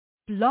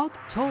Blog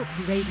Talk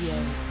Radio.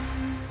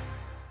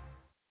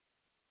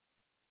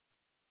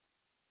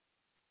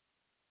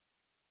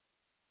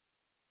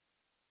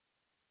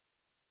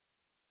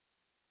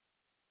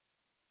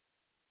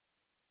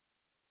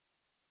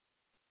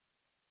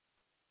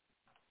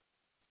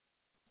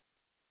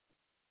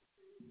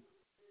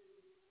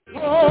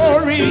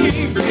 Glory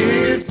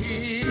is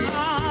the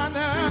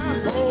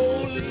honor,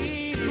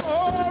 holy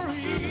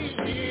glory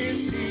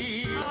is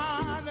the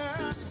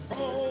honor,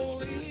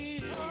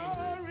 holy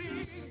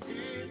glory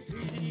is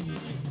the.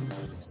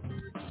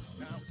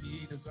 Now he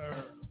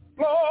deserves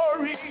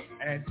glory,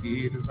 and he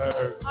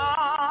deserves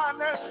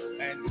honor,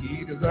 and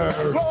he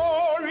deserves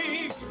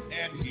glory,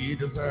 and he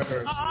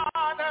deserves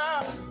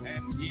honor,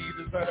 and he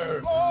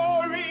deserves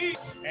glory,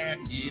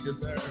 and he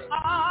deserves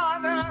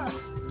honor.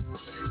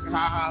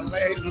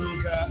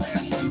 Hallelujah,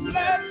 and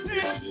bless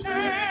his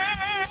name.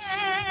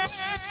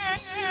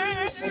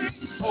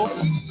 For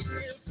he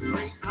is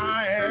great I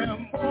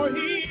am, for he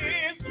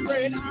is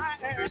great I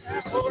am,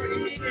 for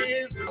he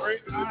is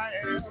great I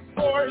am,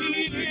 for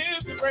he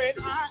is great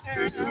I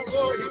am,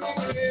 for he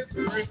is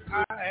great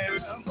I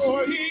am,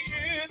 for he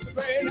is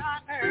great I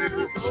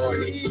am, for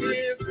he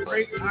is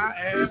great I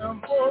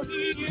am, for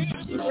he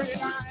is great I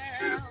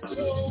am,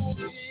 holy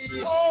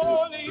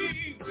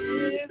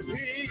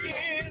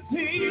is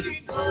he, holy, holy is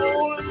he,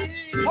 holy,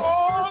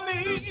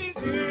 holy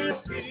is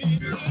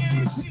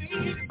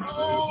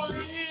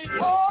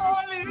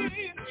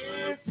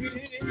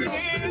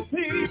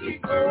he,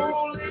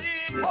 holy,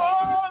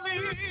 holy is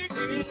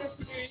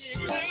he.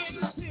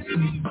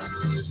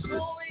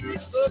 Holy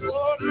is the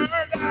Lord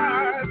our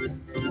God,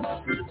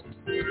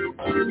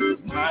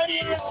 mighty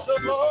is the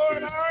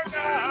Lord our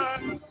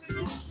God.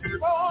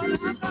 Lord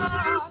our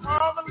God,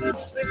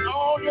 marvelous in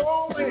all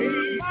your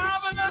ways,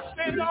 marvelous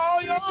in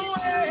all your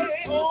ways.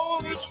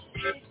 Holy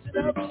Ancient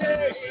of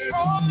days,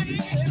 holy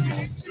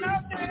Ancient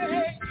of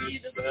days. He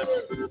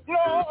deserves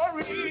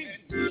glory,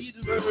 and he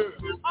deserves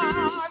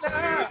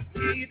honor.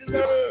 He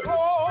deserves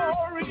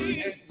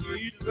glory, and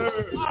he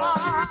deserves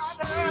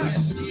honor.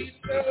 And he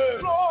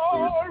deserves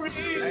glory,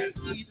 and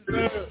he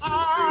deserves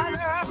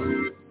honor.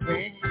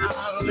 Sing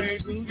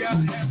hallelujah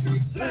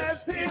and bless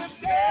his name.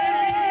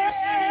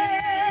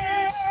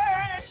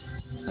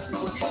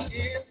 For he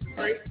is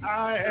great I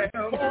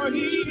am, for he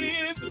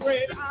is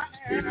great I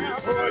am,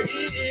 for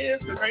he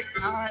is great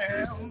I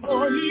am,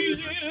 for he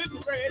is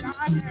great I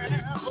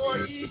am, for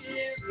he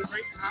is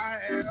great I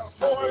am,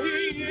 for he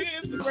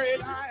is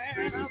great I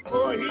am,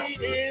 for he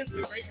is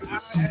great I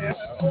am,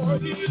 for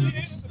he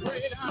is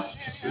great I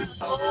am.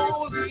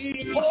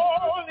 Holy,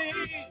 holy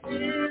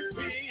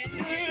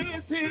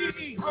is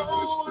he,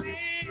 holy,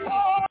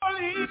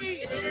 holy is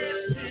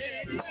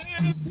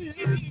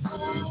he,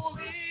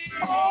 holy,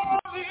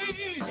 holy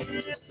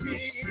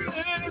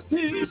is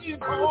he,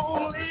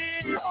 holy,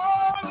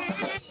 holy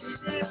is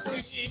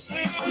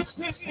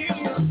he.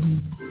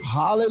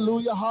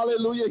 Hallelujah,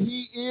 hallelujah.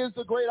 He is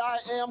the great I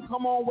am.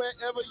 Come on,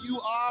 wherever you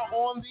are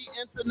on the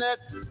internet,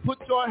 put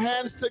your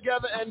hands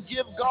together and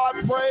give God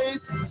praise.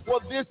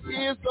 For this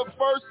is the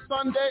first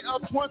Sunday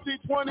of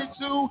 2022,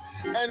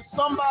 and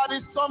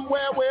somebody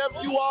somewhere, wherever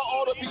you are,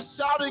 ought to be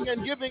shouting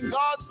and giving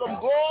God some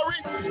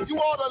glory. You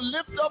ought to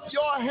lift up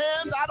your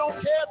hands. I don't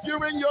care if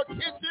you're in your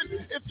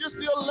kitchen, if you're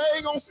still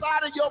laying on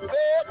side of your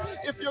bed,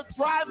 if you're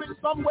driving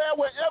somewhere,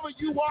 wherever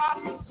you are.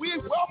 We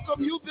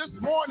welcome you this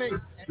morning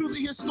to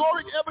the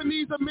historic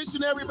Ebenezer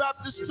Missionary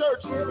Baptist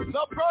Church,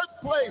 the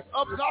birthplace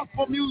of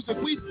gospel music.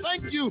 We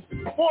thank you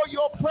for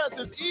your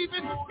presence.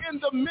 Even in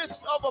the midst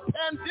of a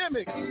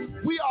pandemic,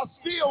 we are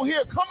still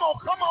here. Come on,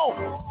 come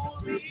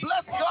on.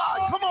 Bless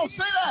God. Come on,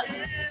 say that.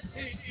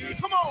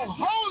 Come on,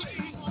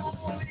 holy.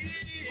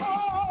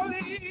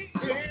 Holy is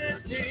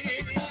he.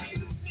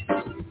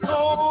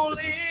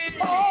 Holy,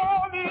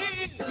 holy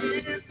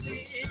is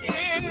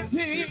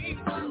he.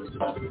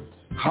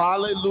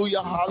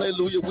 Hallelujah,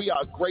 hallelujah. We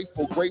are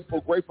grateful for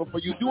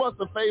you. Do us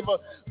a favor,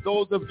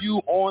 those of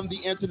you on the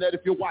internet,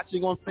 if you're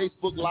watching on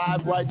Facebook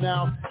Live right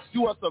now,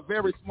 do us a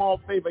very small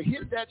favor.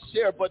 Hit that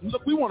share button.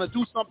 Look, we want to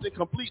do something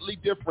completely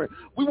different.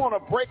 We want to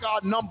break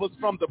our numbers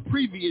from the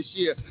previous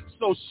year.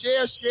 So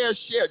share.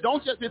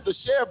 Don't just hit the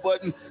share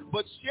button,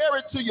 but share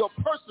it to your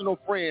personal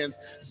friends.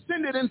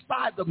 Send it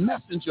inside the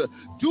messenger.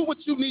 Do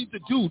what you need to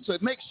do to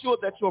make sure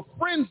that your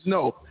friends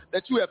know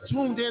that you have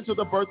tuned into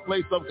the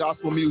birthplace of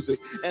gospel music.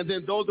 And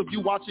then those of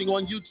you watching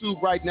on YouTube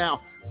right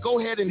now, go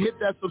ahead and hit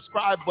that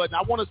subscribe button.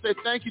 I want to say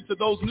thank you to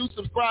those new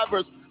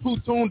subscribers who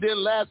tuned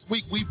in last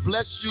week. We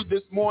bless you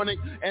this morning,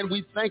 and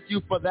we thank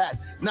you for that.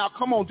 Now,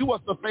 come on, do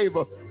us a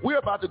favor. We're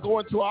about to go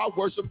into our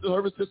worship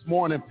service this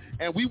morning,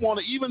 and we want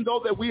to, even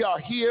though that we are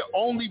here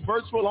only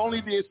virtual,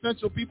 only the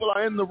essential people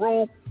are in the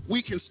room,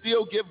 we can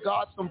still give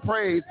God some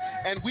praise,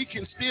 and we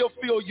can still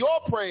feel your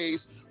praise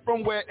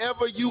from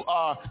wherever you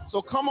are.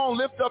 So come on,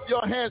 lift up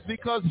your hands,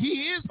 because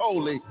he is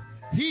holy.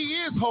 He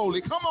is holy.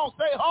 Come on,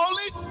 say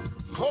holy.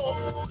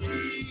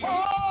 Holy,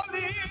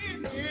 holy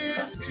is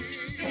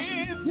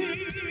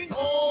he.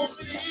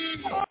 Holy,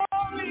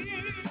 holy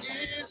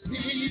is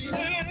he.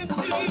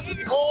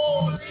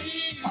 Holy,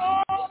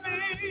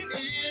 holy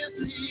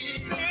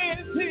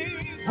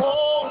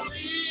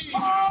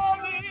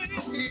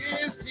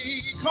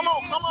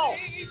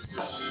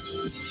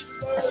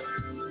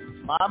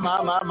My.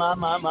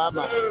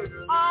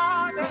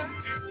 Honor,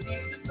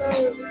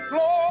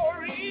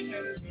 glory,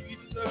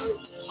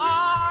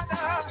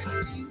 honor,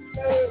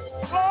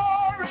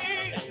 glory,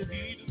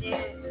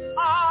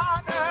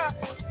 honor,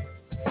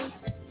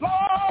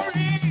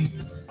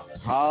 glory.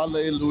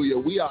 Hallelujah.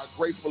 We are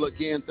grateful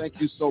again. Thank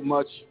you so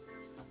much.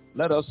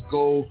 Let us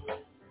go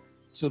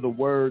to the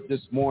word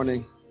this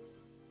morning.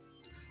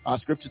 Our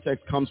scripture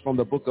text comes from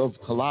the book of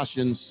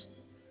Colossians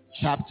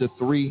chapter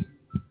 3.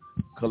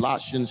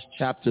 Colossians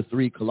chapter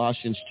 3.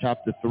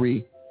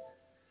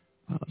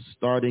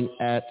 Starting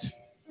at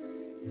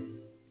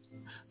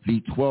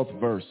the 12th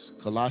verse.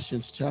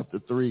 Colossians chapter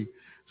 3,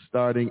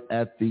 starting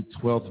at the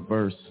 12th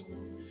verse.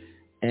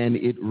 And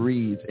it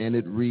reads,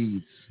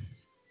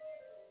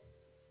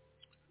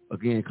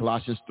 again,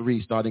 Colossians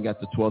 3, starting at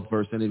the 12th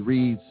verse, and it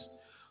reads,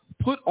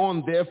 "Put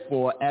on,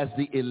 therefore, as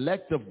the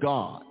elect of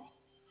God,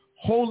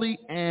 holy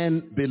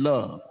and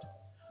beloved,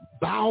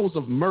 bowels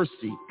of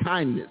mercy,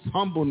 kindness,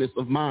 humbleness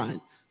of mind,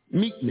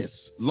 meekness,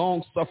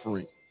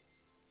 long-suffering,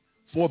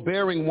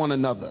 forbearing one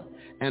another,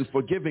 and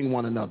forgiving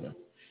one another.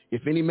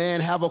 If any man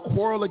have a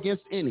quarrel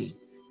against any,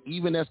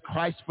 even as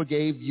Christ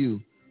forgave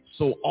you,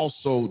 so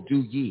also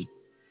do ye.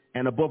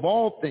 And above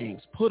all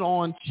things, put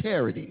on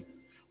charity,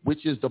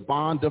 which is the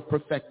bond of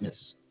perfectness.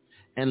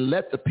 And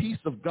let the peace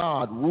of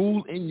God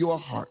rule in your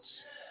hearts,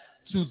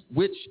 to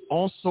which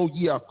also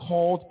ye are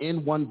called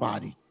in one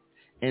body,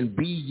 and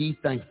be ye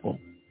thankful.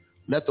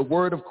 Let the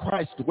word of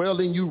Christ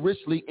dwell in you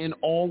richly in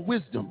all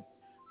wisdom,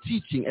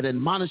 teaching and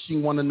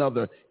admonishing one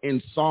another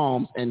in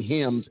psalms and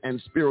hymns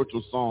and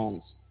spiritual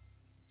songs,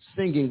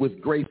 singing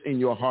with grace in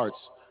your hearts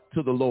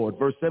to the Lord."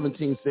 Verse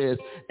 17 says,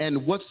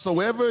 "And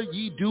whatsoever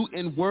ye do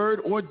in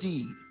word or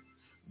deed,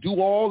 do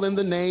all in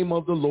the name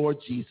of the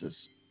Lord Jesus,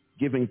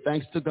 giving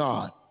thanks to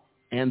God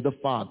and the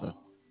Father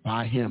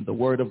by him." The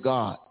word of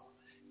God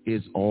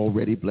is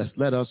already blessed.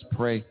 Let us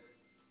pray.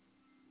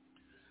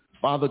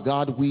 Father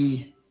God,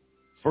 we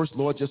first,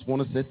 Lord, just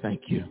want to say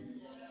thank you.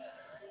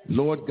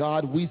 Lord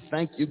God, we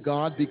thank you,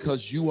 God,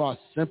 because you are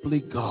simply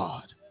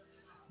God.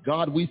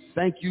 God, we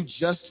thank you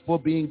just for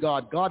being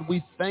God. God,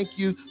 we thank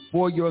you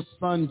for your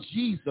son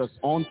Jesus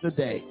on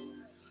today.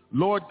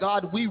 Lord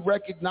God, we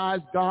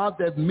recognize, God,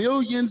 that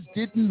millions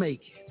didn't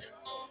make it.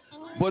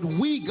 But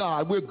we,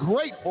 God, we're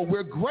grateful.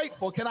 We're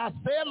grateful. Can I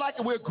say it like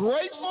we're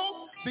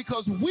grateful?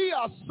 Because we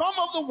are some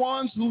of the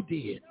ones who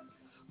did.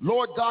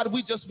 Lord God,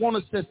 we just want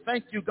to say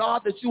thank you,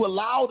 God, that you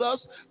allowed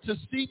us to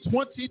see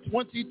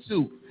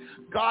 2022.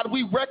 God,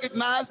 we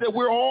recognize that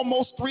we're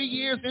almost 3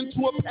 years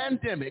into a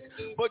pandemic,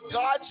 but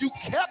God, you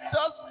kept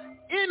us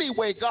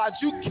anyway, God.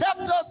 You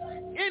kept us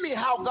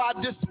anyhow,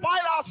 God,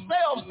 despite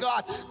ourselves,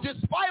 God,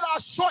 despite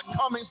our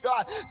shortcomings,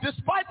 God,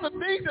 despite the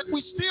things that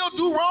we still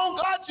do wrong,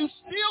 God, you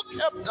still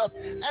kept us.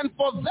 And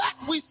for that,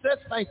 we said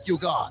thank you,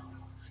 God.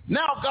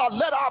 Now, God,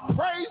 let our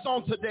praise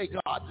on today,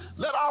 God,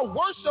 let our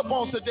worship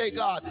on today,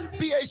 God,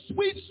 be a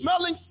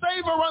sweet-smelling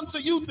savor unto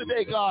you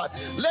today, God.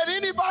 Let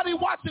anybody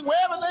watching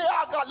wherever they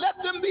are, God, let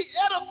them be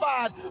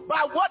edified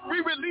by what we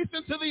release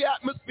into the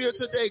atmosphere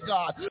today,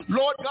 God.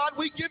 Lord God,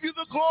 we give you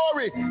the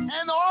glory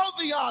and all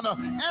the honor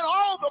and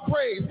all the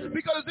praise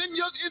because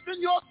it's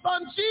in your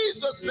son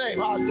Jesus'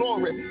 name, our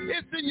glory.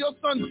 It's in your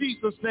son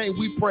Jesus' name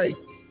we pray.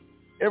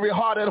 Every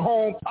heart at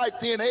home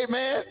typed in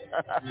amen,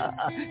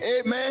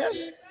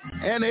 amen,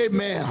 and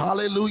amen.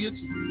 Hallelujah.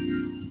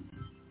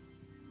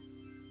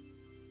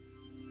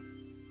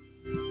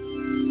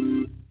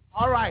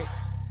 All right.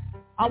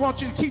 I want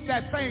you to keep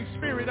that same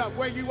spirit up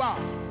where you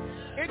are.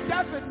 It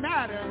doesn't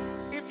matter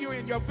if you're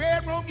in your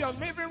bedroom, your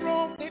living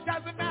room. It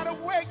doesn't matter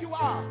where you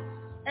are.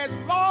 As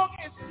long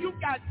as you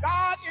got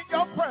God in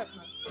your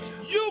presence,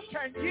 you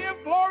can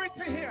give glory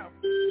to him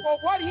for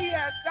what he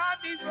has done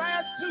these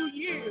last 2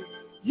 years.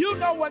 You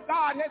know what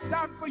God has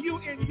done for you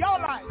in your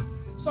life.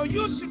 So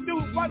you should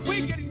do what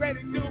we're getting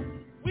ready to do.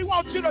 We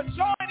want you to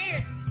join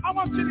in. I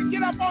want you to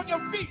get up on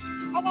your feet.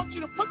 I want you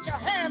to put your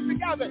hands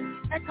together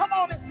and come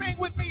on and sing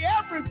with me.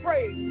 Every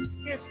praise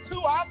is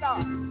to our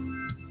God.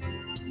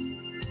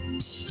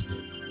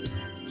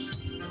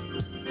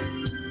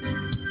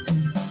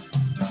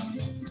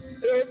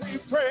 Every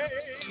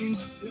praise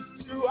is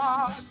to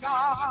our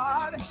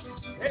God.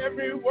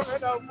 Every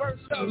word of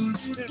worship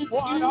is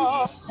one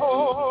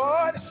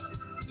accord.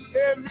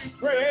 Every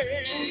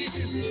praise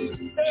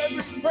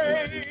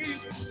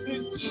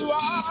is to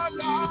our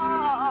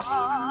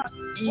God.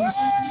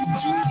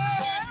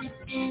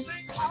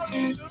 Sing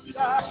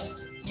hallelujah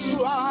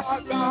to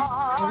our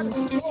God.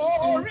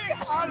 Glory,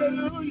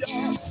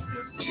 hallelujah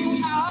to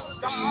our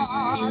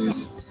God.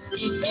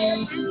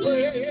 Every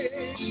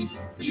praise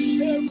is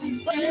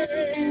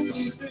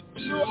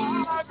to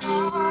our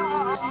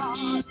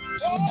God.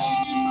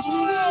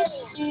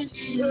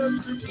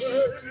 Every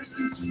praise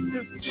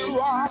is to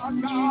our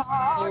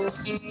God.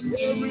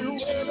 Every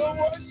word of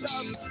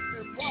worship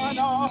is one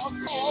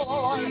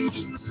accord.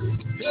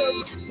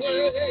 Every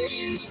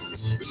praise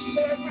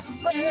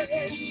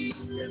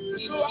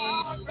is to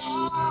our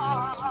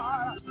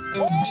God.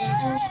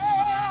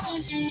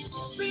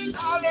 Sing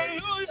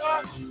hallelujah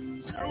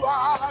to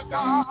our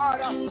God.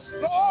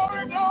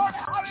 Glory, glory,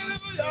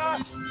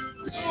 hallelujah,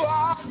 to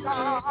our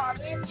God.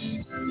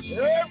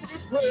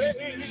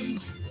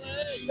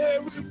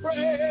 Every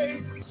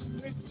praise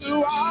is to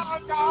our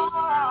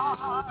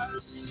God.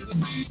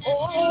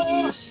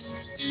 Oh,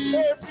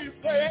 every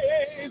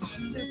praise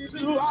is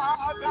to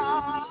our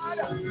God.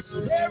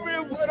 Every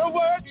word of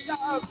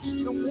worship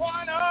in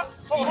one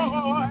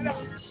accord.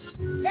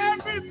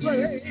 Every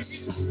praise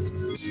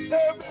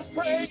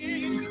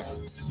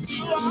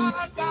to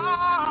our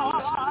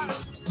God.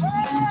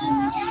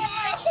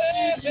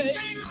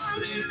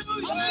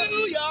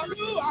 Hallelujah,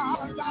 to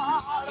our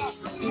God.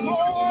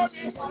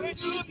 Glory,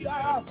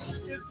 hallelujah,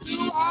 is to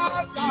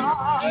our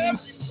God.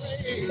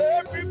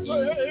 Every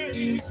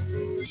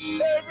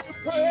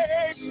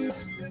praise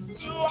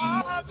to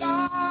our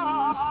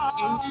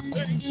God.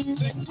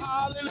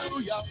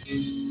 Hallelujah.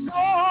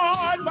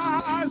 Lord,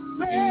 my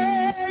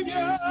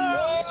Savior.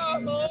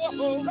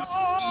 Lord,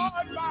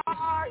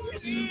 my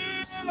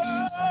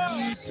healer.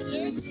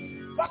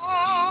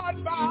 God,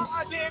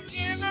 my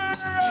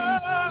deliverer.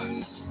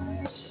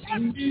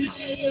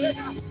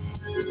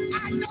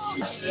 I know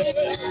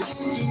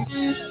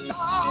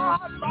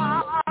God, my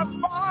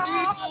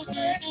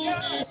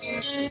Savior.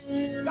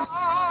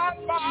 God,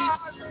 my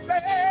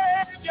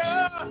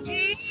Savior.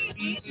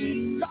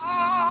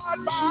 God,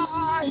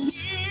 my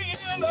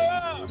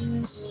healer.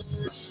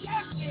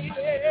 Yes, He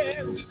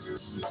is.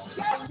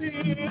 Yes, He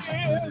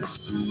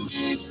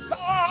is.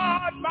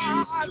 God,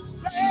 my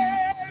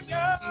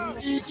Savior.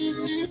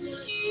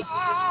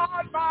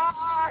 God,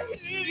 my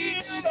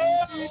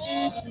healer.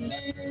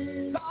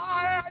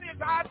 God is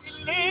our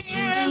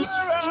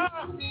deliverer.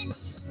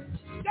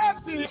 Yes,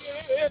 He is.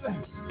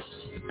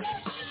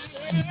 Yes,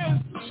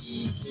 He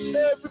is.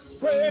 Every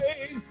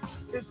praise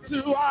is to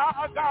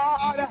our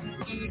God.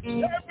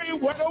 Every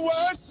word of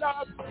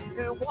worship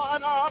in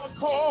one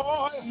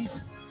accord.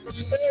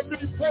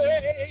 Every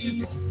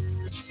praise,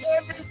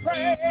 every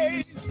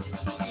praise,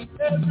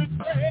 every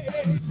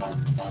praise,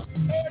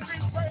 every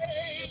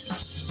praise,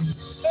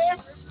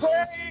 every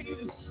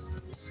praise,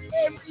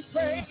 every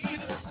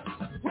praise.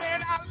 When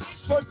I leap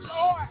for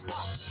joy,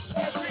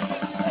 every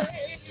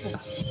praise.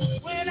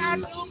 When I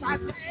do my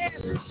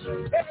dance,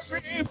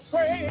 every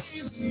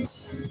praise.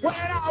 When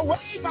I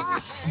wave my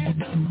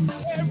hand,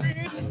 every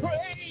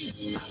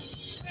praise.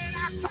 When I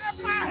clap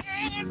my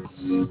hands,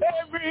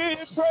 every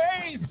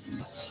praise.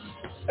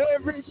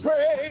 Every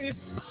praise,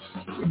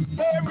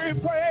 every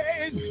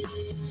praise,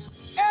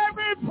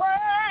 every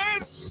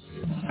praise,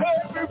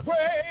 every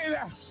praise,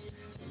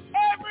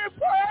 every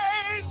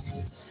praise,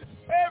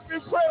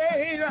 every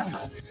praise,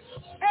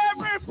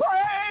 every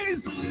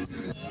praise,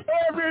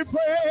 every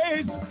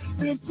praise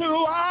into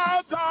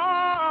our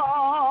God.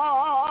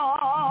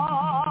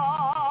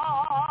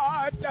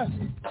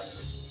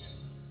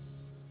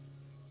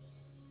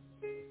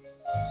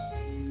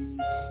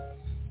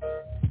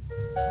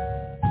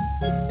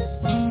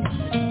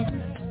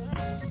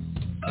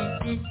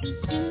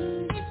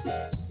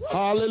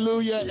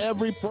 Hallelujah.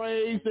 Every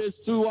praise is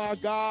to our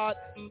God.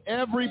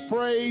 Every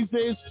praise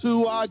is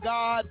to our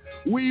God.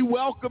 We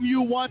welcome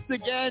you once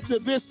again to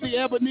this, the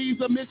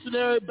Ebenezer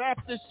Missionary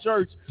Baptist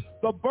Church,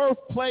 the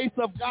birthplace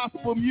of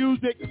gospel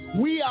music.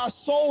 We are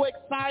so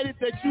excited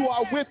that you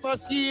are with us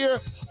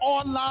here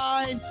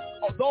online.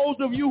 Those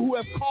of you who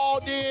have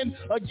called in,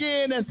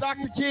 again, as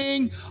Dr.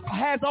 King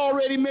has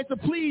already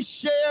mentioned, please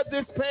share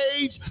this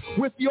page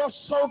with your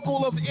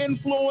circle of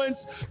influence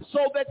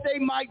so that they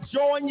might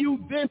join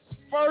you this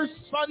first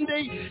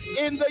Sunday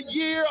in the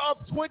year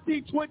of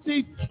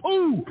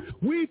 2022.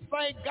 We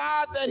thank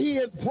God that he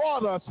has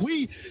brought us.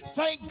 We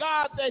thank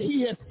God that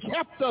he has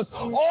kept us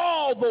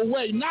all the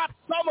way, not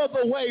some of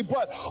the way,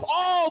 but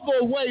all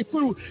the way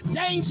through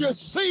danger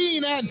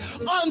seen and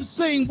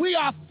unseen. We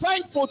are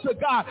thankful to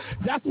God.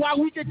 That's why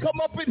we can come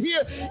up in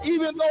here,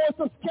 even though it's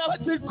a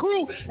skeleton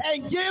crew,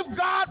 and give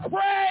God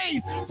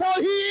praise, for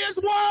he is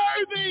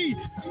worthy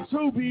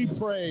to be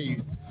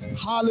praised.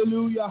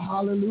 Hallelujah,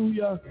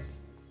 hallelujah.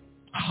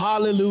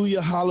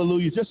 Hallelujah,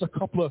 hallelujah. Just a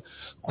couple of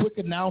quick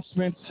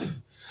announcements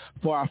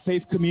for our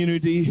faith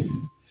community.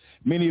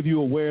 Many of you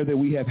are aware that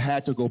we have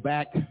had to go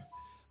back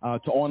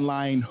to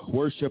online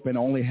worship and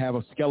only have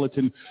a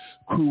skeleton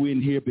crew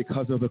in here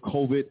because of the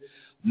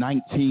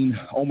COVID-19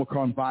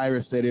 Omicron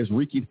virus that is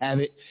wreaking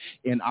havoc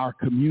in our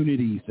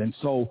communities. And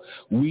so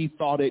we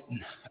thought it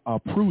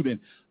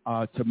prudent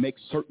to make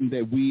certain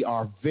that we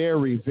are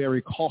very,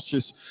 very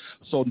cautious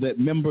so that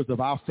members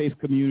of our faith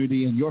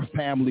community and your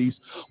families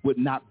would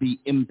not be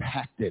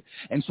impacted.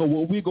 And so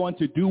what we're going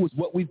to do is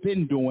what we've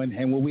been doing,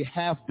 and what we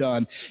have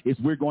done is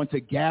we're going to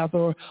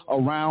gather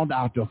around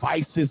our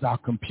devices, our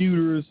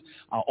computers,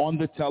 on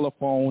the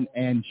telephone,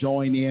 and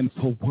join in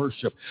for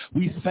worship.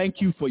 We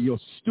thank you for your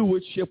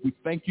stewardship. We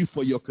thank you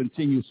for your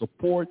continued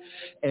support,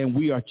 and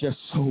we are just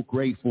so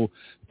grateful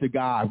to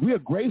God. We are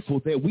grateful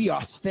that we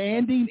are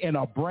standing in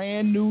a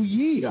brand new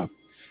year.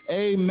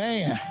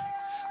 Amen.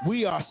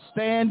 We are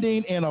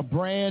standing in a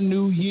brand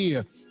new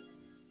year.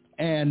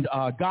 And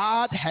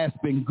God has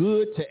been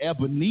good to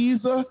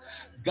Ebenezer.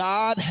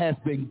 God has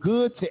been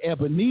good to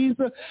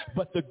Ebenezer,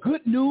 but the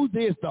good news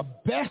is the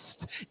best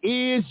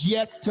is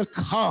yet to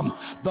come.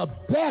 The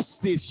best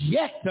is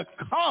yet to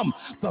come.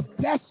 The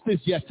best is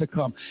yet to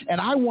come. And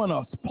I want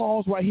to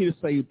pause right here to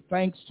say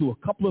thanks to a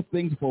couple of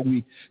things before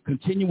we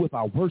continue with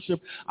our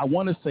worship. I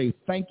want to say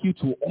thank you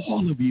to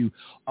all of you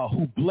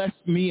who blessed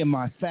me and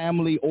my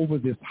family over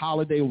this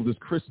holiday, over this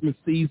Christmas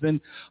season.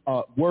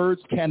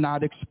 Words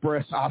cannot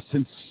express our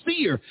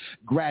sincere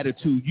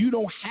gratitude. You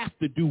don't have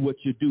to do what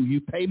you do. You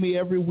pay me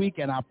every week,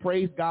 and I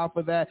praise God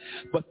for that.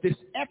 But this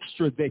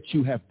extra that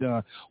you have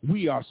done,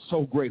 we are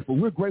so grateful.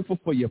 We're grateful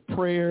for your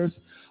prayers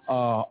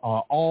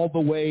all the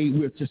way.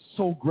 We're just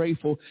so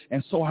grateful.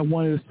 And so I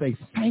wanted to say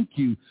thank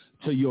you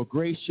to your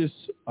gracious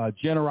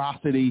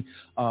generosity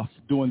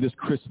during this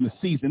Christmas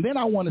season. Then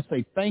I want to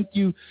say thank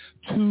you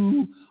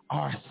to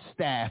our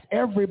staff,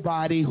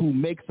 everybody who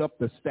makes up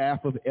the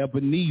staff of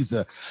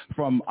Ebenezer,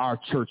 from our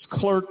church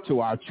clerk to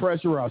our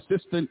treasurer, our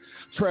assistant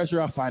treasurer,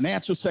 our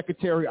financial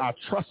secretary, our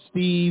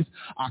trustees,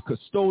 our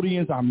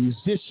custodians, our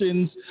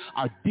musicians,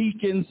 our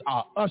deacons,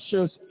 our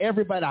ushers,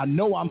 everybody. I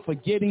know I'm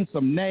forgetting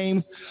some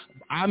names.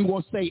 I'm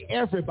going to say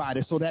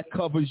everybody, so that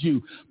covers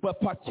you, but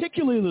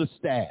particularly the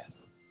staff.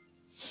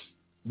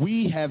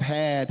 We have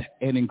had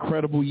an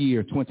incredible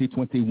year,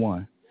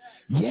 2021.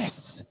 Yes,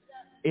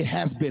 it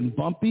has been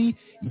bumpy.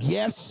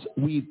 Yes,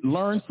 we've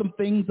learned some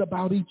things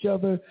about each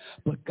other,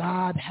 but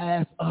God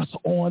has us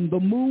on the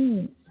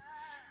move.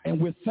 And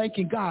we're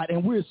thanking God,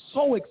 and we're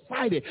so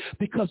excited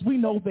because we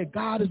know that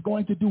God is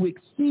going to do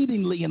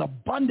exceedingly and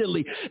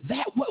abundantly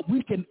that what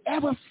we can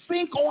ever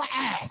think or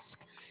ask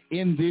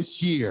in this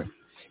year.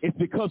 It's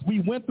because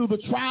we went through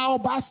the trial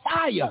by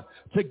fire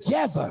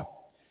together,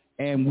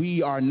 and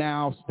we are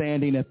now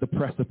standing at the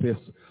precipice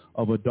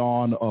of a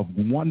dawn of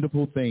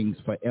wonderful things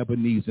for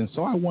Ebenezer. And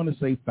so I want to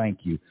say thank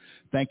you.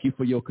 Thank you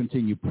for your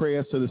continued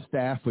prayers to the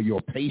staff, for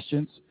your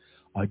patience,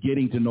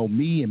 getting to know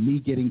me and me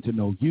getting to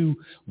know you.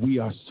 We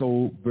are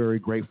so very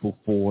grateful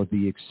for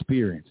the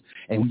experience.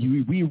 And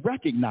we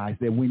recognize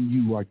that when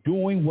you are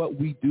doing what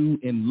we do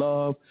in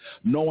love,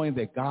 knowing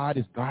that God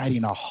is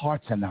guiding our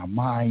hearts and our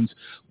minds,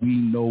 we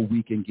know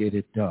we can get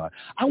it done.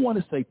 I want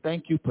to say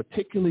thank you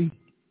particularly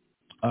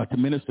to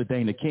Minister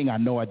Dana King. I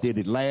know I did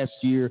it last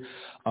year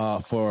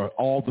for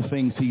all the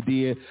things he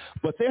did,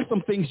 but there's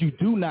some things you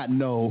do not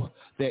know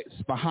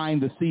that's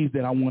behind the scenes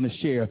that I want to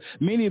share.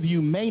 Many of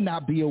you may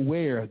not be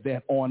aware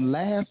that on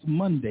last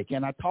Monday,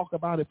 can I talk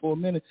about it for a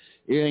minute?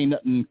 It ain't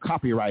nothing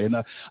copyrighted.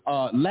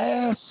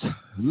 Last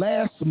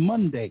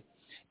Monday,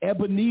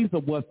 Ebenezer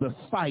was the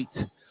site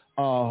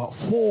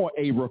for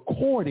a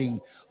recording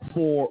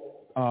for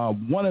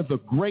one of the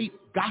great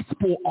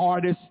gospel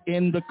artists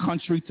in the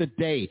country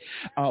today,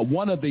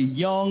 one of the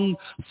young,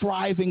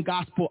 thriving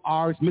gospel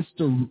artists,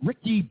 Mr.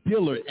 Ricky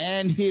Dillard,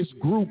 and his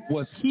group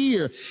was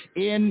here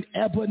in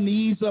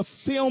Ebenezer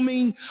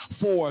filming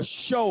for a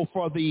show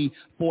for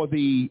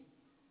the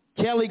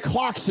Kelly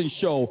Clarkson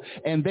show,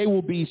 and they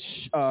will be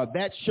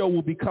that show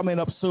will be coming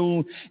up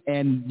soon,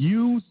 and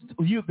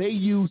they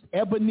used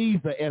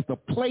Ebenezer as the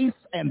place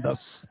and the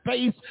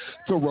space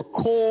to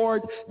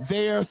record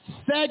their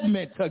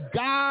segment. To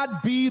God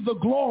be the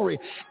glory.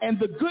 And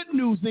the good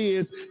news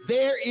is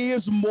there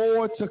is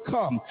more to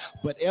come.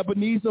 But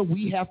Ebenezer,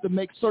 we have to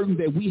make certain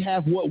that we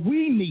have what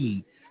we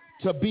need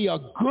to be a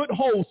good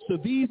host to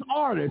these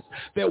artists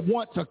that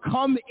want to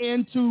come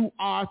into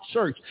our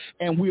church.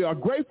 And we are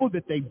grateful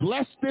that they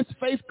bless this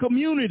faith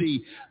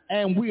community,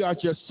 and we are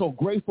just so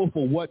grateful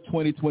for what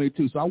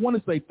 2022. So I want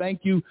to say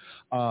thank you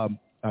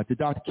to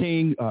Dr.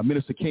 King,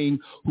 Minister King,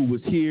 who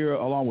was here,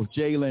 along with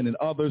Jalen and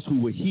others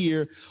who were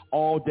here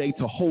all day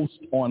to host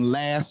on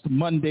last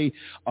Monday.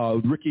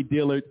 Ricky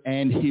Dillard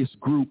and his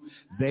group,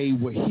 they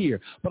were here.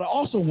 But I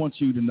also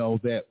want you to know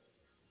that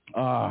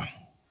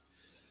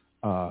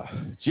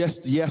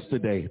just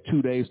yesterday,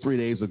 3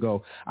 days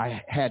ago,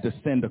 I had to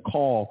send a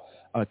call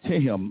to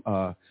him.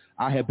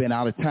 I had been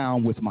out of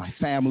town with my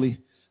family.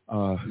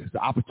 It's the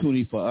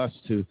opportunity for us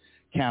to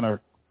kind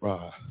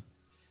of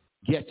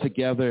get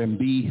together and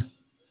be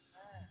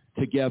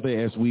together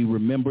as we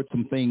remembered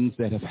some things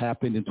that have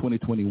happened in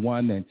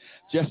 2021, and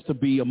just to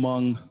be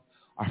among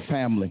our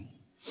family.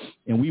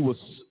 And we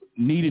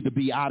needed to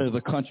be out of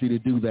the country to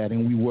do that,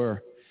 and we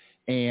were.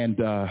 And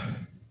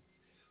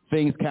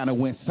things kind of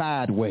went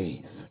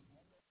sideways.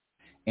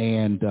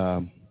 And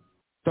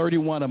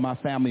 31 of my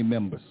family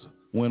members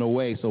went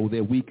away so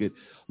that we could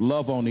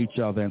love on each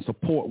other and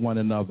support one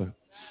another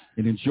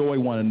and enjoy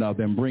one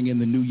another and bring in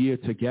the new year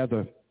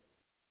together.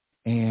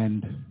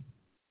 And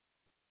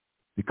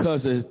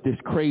because of this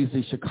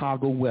crazy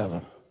Chicago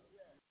weather,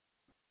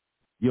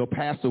 your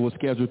pastor was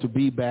scheduled to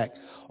be back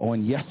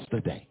on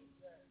yesterday.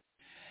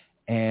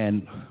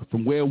 And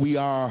from where we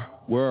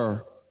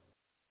were,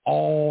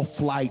 all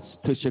flights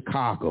to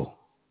Chicago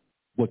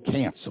were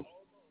canceled.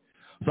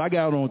 So I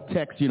got on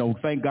text,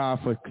 thank God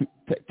for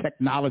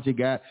technology,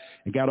 got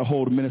a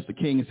hold of Minister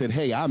King and said,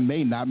 hey, I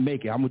may not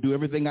make it. I'm going to do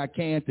everything I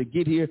can to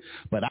get here,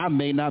 but I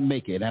may not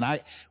make it. And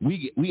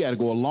we got to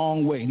go a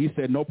long way. And he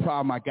said, no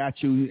problem, I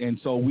got you. And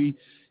so we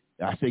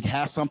I said,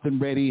 have something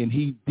ready, and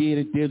he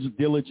did it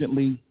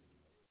diligently.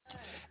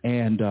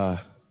 And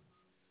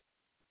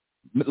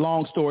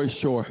long story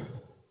short,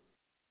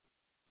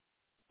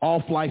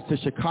 all flights to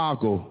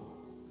Chicago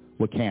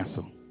were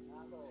canceled,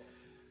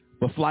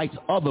 but flights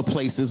other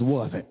places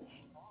wasn't.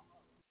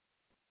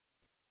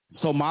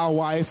 So my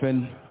wife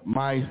and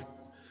my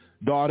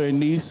daughter and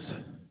niece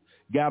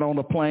got on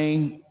a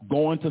plane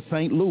going to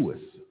St. Louis,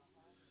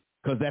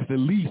 because that's at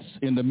least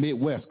in the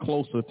Midwest,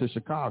 closer to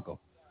Chicago.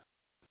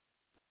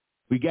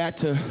 We got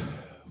to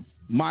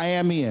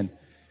Miami and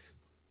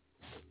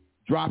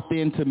dropped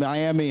into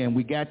Miami, and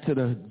we got to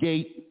the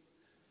gate,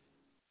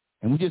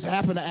 and we just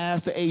happened to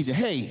ask the agent,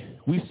 hey,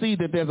 we see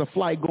that there's a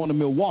flight going to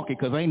Milwaukee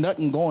because ain't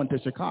nothing going to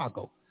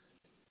Chicago.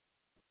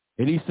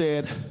 And he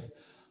said,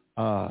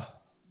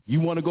 you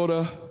want to go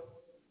to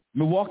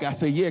Milwaukee? I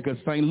said, yeah, because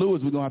St. Louis,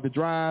 we're going to have to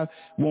drive.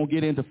 We won't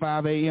get into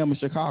 5 a.m. in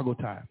Chicago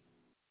time.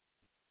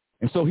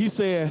 And so he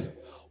said,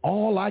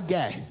 all I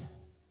got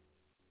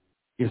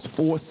is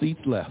 4 seats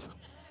left.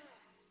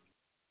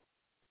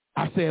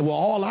 I said, well,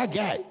 all I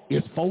got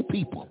is 4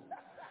 people.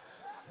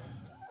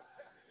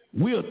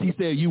 He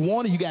said, you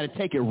want it? You got to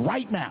take it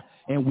right now.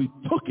 And we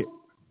took it.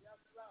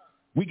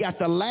 We got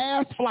the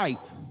last flight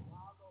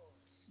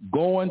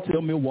going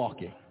to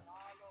Milwaukee.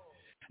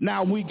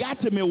 Now, we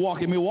got to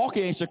Milwaukee.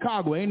 Milwaukee ain't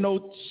Chicago. Ain't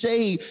no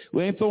shade.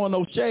 We ain't throwing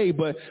no shade.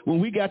 But when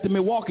we got to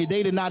Milwaukee,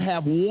 they did not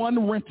have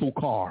one rental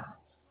car.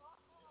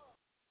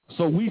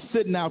 So we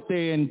sitting out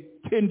there in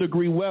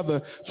 10-degree weather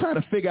trying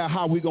to figure out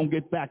how we're going to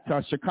get back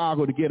to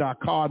Chicago to get our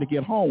car to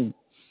get home.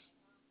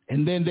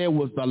 And then there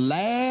was the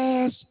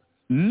last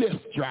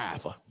Lyft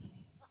driver.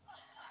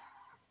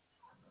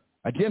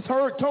 I just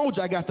told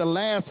you I got the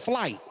last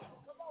flight.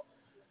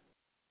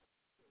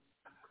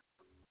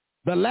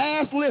 The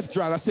last Lyft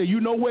driver, I said, you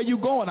know where you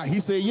going?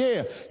 He said,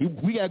 yeah.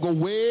 We got to go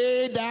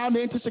way down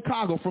into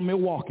Chicago from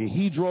Milwaukee.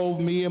 He drove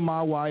me and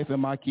my wife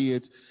and my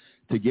kids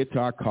to get to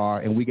our car,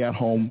 and we got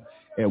home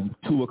at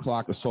 2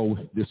 o'clock or so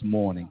this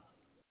morning.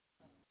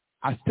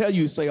 I tell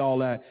you, say all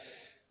that,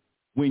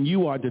 when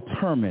you are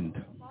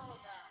determined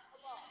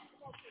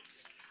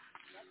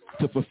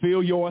to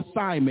fulfill your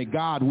assignment,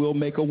 God will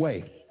make a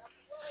way.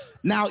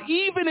 Now,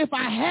 even if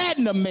I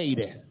hadn't have made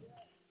it,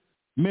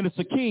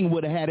 Minister King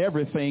would have had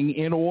everything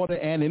in order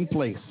and in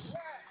place.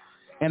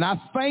 And I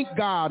thank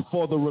God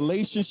for the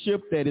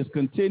relationship that is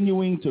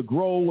continuing to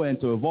grow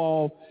and to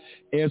evolve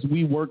as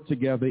we work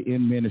together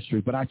in ministry.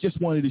 But I just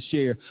wanted to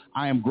share,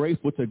 I am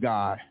grateful to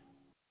God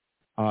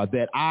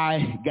that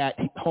I got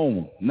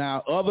home.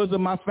 Now, others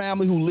in my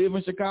family who live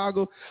in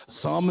Chicago,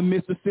 some in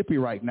Mississippi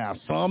right now,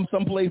 some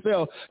someplace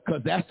else,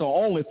 because that's the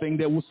only thing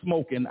that was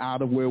smoking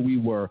out of where we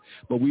were.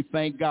 But we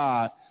thank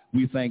God,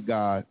 we thank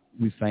God,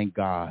 we thank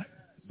God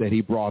that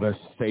he brought us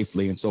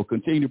safely. And so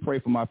continue to pray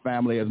for my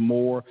family as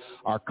more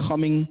are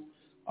coming,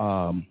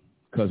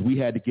 because we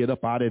had to get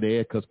up out of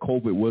there because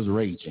COVID was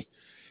raging.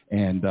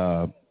 And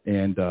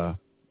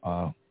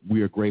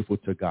we are grateful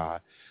to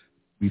God.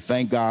 We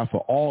thank God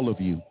for all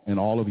of you and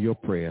all of your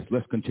prayers.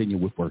 Let's continue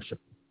with worship.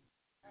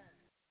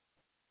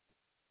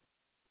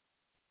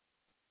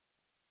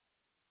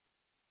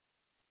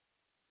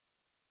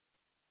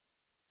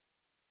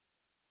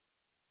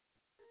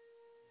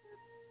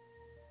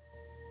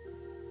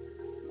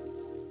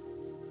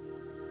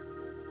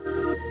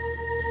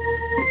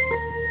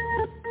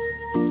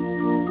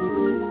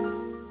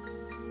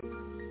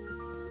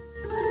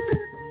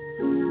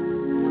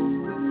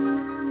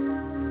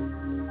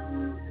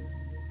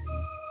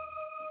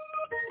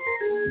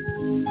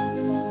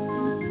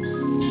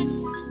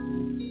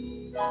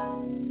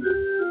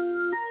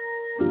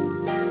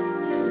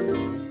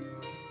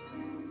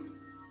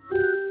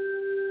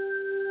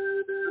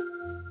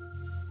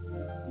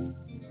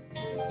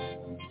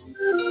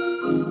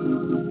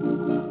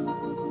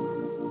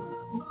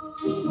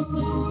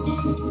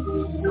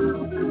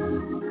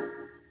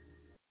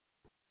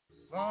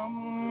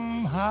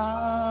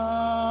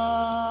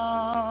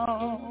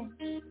 Somehow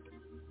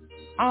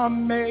I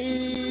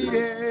made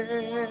it.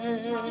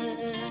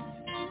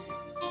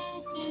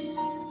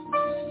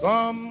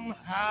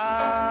 Somehow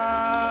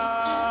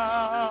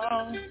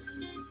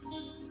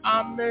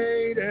I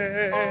made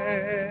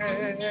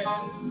it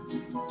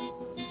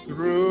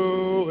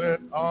through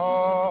it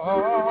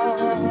all.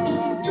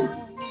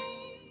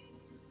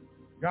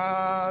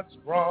 God's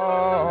brought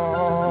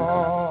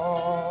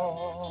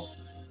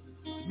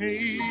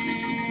me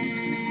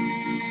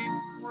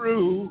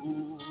through.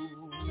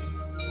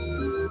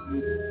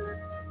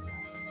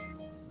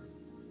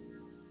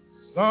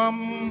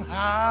 Somehow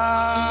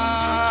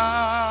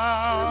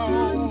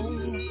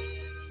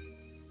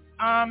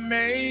I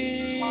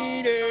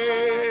made it.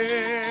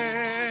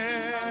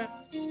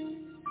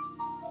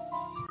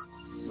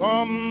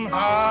 Somehow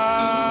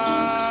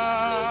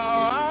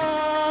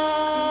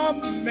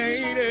I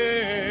made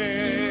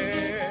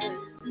it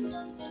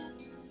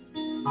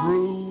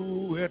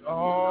through it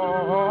all.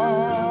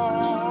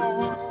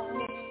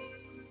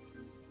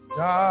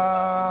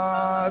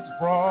 God's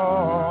brought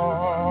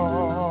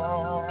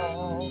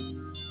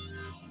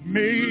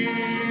me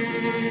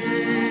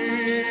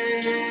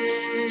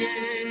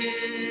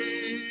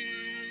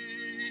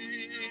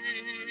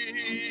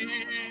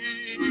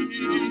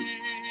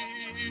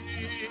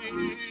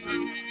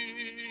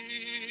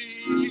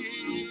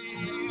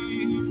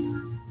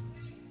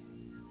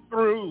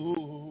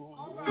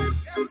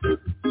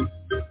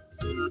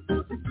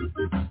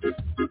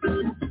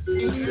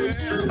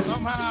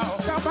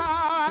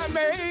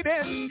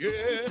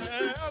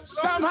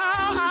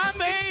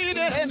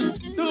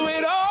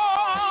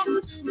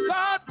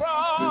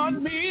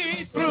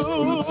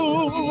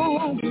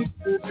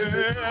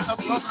Yeah,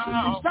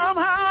 somehow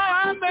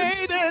I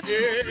made it.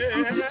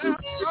 Yeah,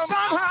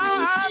 somehow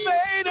I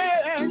made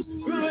it.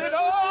 Through it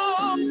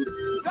all,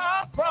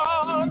 God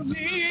brought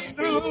me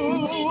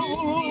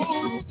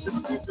through.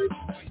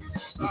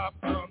 Stop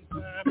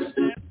sometimes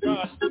and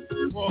God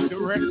for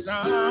direction.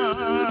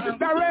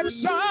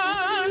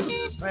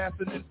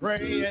 Fasting and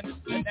praying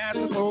and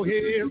asking for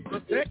His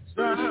protection.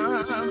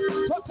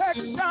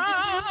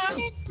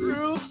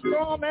 Through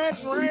storm and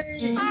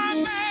rain. I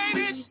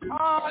made it.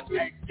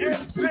 Heartache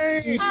and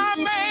pain. I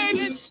made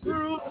it.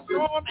 Through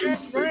storm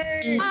and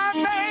rain. I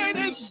made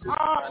it.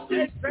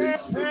 Heartache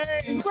and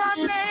pain. I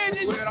made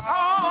it. With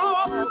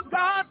all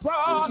God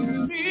brought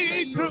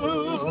me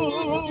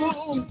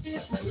through.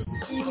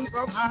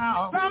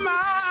 Somehow I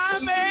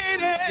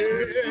made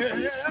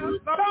it. Yeah.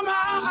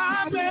 Somehow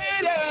I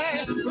made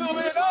it. Through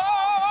it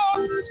all,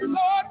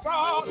 Lord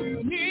brought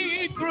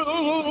me through.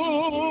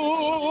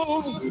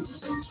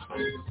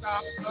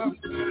 Stop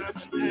sometimes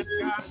and ask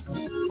God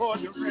for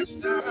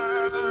direction.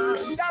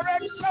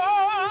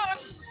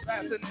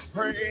 Fasting and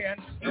praying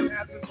and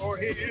asking for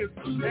His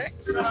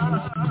protection.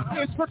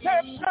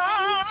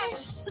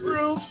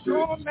 Through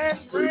storm and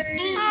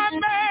rain. I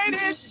made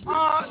it.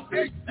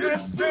 Heartache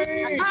and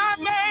pain. I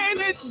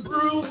made it.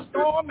 Through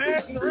storm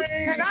and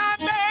rain. And I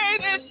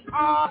made it.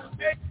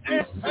 Heartache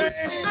and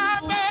pain. I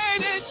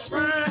made it.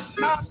 Trying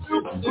not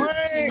to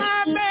complain.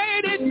 I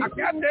made it. I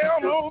got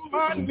down on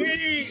my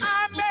knees.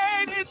 I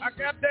made it. I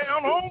got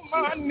down on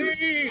my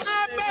knees.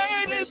 I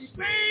made it.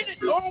 Made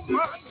it on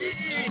my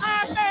knees.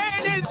 I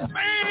made it.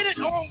 Made it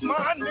on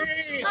my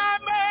knees. I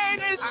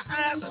made it. I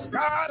asked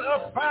God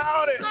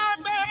about it. I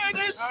made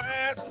it. I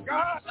asked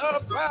God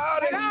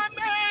about it. I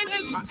made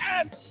it. I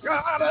asked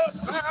God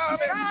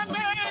about it. I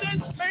made it.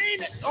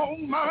 Made it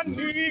on my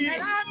knees.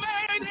 And I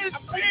made it. I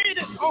made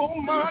it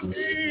on my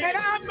knees. And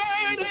I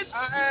made it.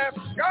 I asked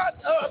God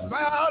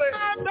about it.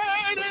 I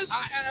made it.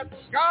 I asked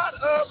God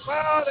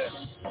about it.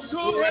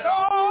 Through it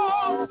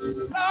all,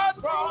 God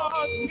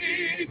brought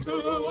me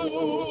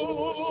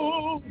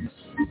through.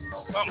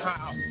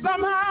 Somehow I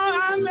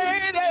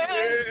made it.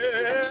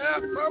 Yeah,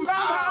 somehow I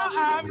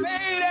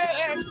made it.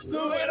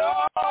 Through it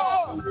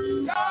all,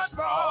 God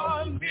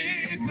brought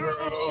me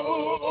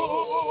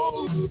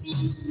through.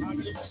 I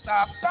need to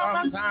stop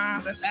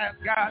sometimes and ask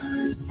God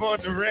for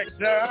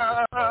direction.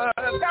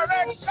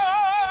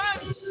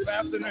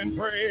 Fasting and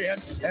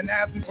praying and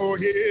asking for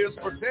His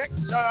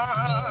protection.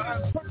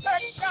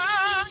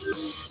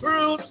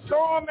 Through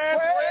storm and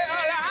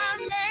rain. I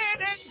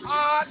made it.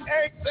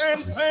 Heartaches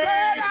and pain. I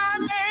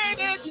made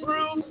it.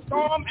 Through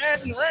storm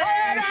and rain. I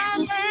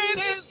made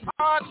it.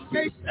 Heartaches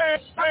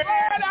and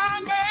pain. I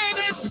made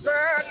it.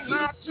 Try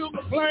not to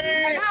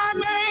complain. I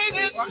made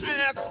it. I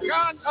asked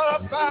God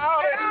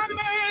about it. I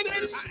made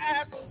it. I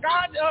asked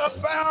God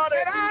about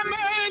it. I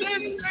made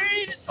it.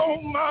 Made it on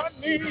my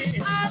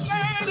knees. I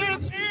made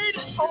it. Made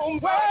it on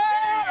my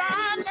knees. I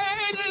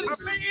made it. I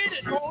made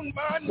it on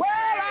my knees. I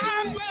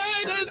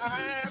made it. I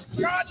asked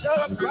God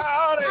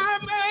about it. I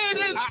made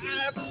it. I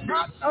asked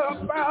God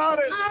about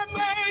it. I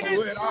made it.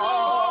 With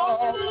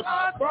all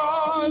God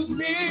brought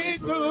me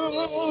through.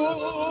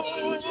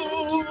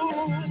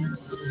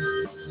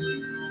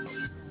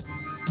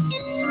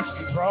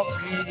 He brought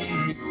me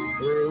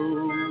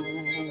through.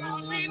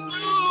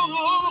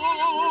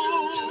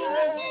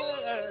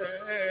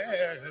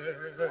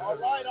 All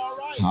right.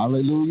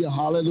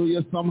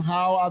 Hallelujah.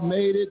 Somehow I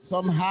made it.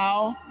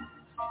 Somehow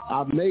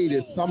I made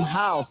it.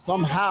 Somehow.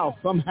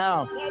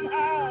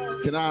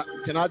 Can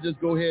I just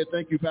go ahead?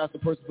 Thank you, Pastor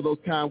Percy, for those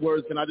kind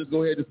words. Can I just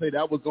go ahead and say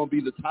that was going to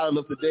be the title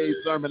of today's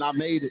sermon? I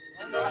made it.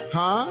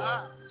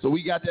 Huh? So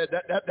we got that.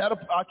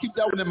 I'll keep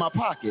that one in my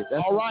pocket.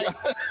 That's all right.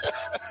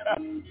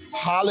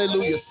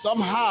 Hallelujah.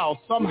 Somehow,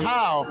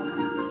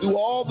 through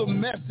all the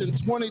mess in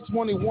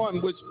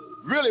 2021, which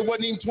really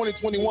wasn't even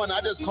 2021,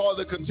 I just call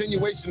it a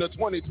continuation of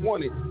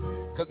 2020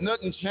 because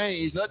nothing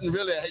changed, nothing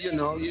really,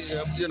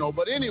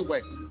 But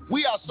anyway,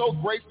 we are so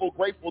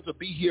grateful to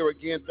be here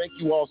again. Thank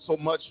you all so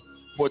much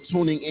for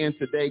tuning in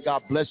today.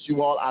 God bless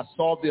you all. I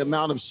saw the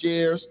amount of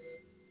shares,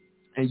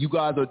 and you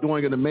guys are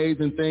doing an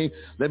amazing thing.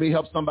 Let me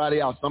help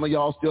somebody out. Some of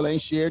y'all still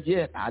ain't shared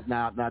yet.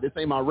 Now, this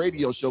ain't my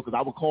radio show because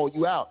I will call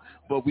you out,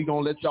 but we're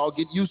going to let y'all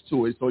get used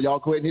to it. So y'all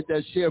go ahead and hit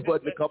that share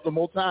button a couple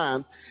more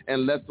times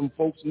and let some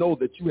folks know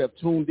that you have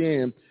tuned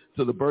in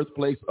to the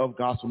birthplace of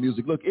gospel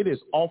music. Look, it is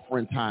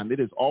offering time. It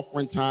is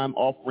offering time,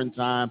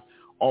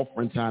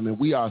 and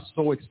we are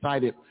so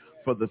excited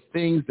for the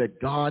things that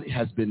God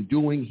has been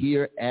doing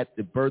here at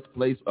the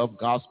birthplace of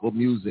gospel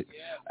music.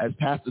 As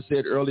Pastor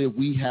said earlier,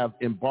 we have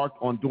embarked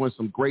on doing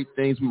some great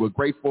things. We were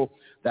grateful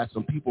that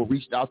some people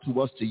reached out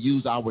to us to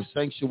use our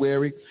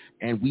sanctuary,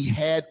 and we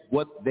had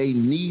what they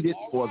needed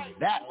for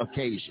that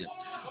occasion.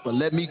 But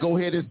let me go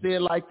ahead and say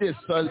it like this.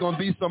 So there's going to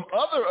be some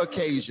other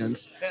occasions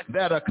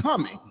that are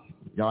coming.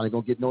 Y'all ain't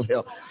going to get no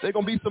help. There are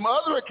going to be some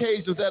other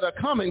occasions that are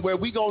coming where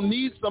we're going to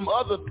need some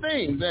other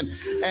things.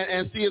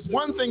 And see, it's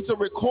one thing to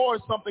record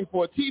something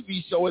for a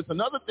TV show. It's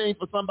another thing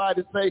for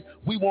somebody to say,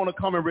 we want to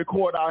come and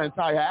record our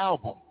entire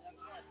album.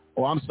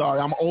 Oh, I'm sorry.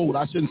 I'm old.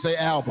 I shouldn't say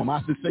album.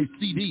 I should say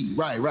CD.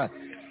 Right.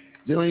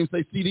 They don't even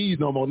say CDs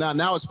no more.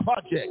 Now it's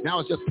project. Now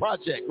it's just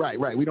project. Right.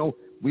 We don't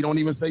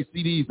even say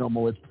CDs no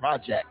more. It's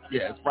project.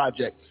 Yeah, it's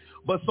project.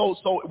 But so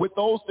with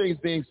those things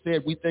being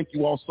said, we thank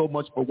you all so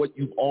much for what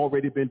you've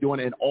already been doing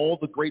and all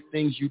the great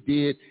things you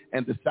did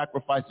and the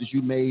sacrifices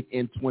you made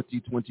in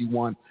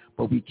 2021.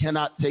 But we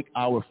cannot take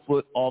our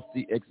foot off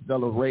the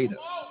accelerator.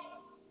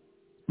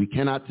 We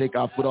cannot take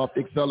our foot off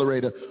the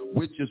accelerator,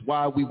 which is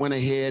why we went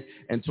ahead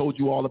and told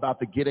you all about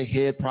the Get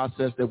Ahead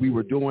process that we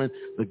were doing,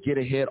 the Get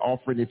Ahead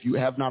offering. If you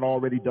have not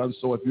already done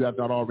so, if you have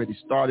not already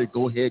started,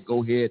 go ahead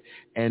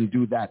and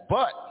do that.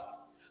 But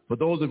for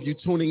those of you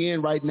tuning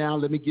in right now,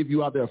 let me give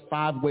you out there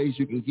 5 ways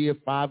you can give,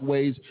 5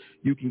 ways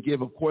you can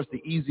give. Of course,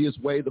 the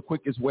easiest way, the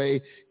quickest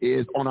way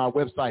is on our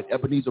website,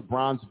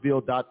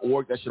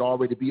 EbenezerBronzeville.org. That should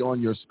already be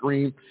on your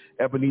screen,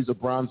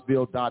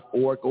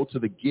 EbenezerBronzeville.org. Go to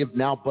the Give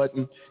Now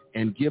button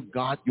and give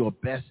God your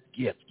best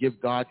gift. Give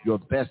God your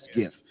best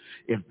gift.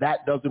 If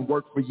that doesn't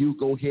work for you,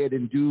 go ahead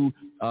and you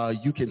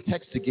can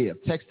text to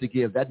give. Text to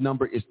give. That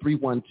number is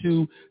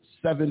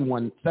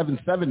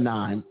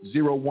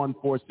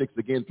 312-779-0146.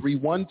 Again,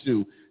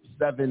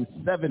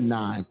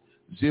 312-779-0146.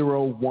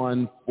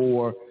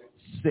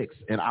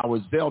 And our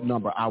Zelle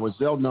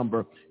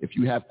number, if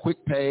you have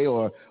Quick Pay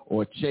or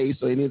Chase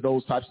or any of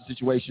those types of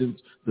situations,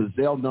 the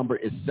Zelle number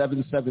is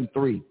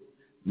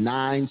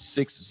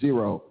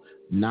 773-960-9028.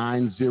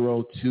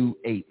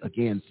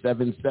 Again,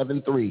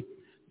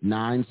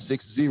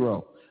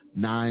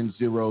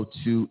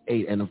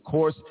 773-960-9028. And of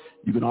course,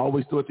 you can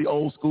always do it the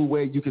old school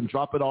way. You can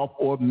drop it off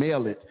or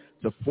mail it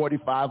to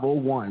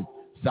 4501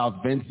 South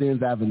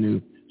Vincennes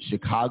Avenue,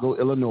 Chicago,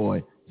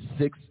 Illinois,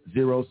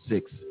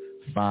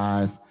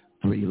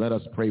 60653. Let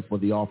us pray for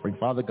the offering.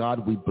 Father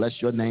God, we bless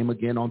your name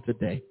again on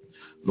today.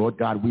 Lord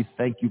God, we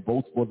thank you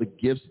both for the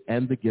gifts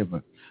and the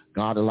giver.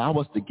 God, allow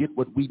us to get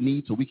what we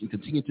need so we can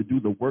continue to do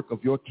the work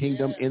of your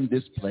kingdom in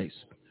this place.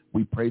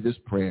 We pray this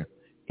prayer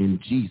in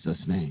Jesus'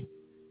 name.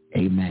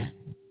 Amen.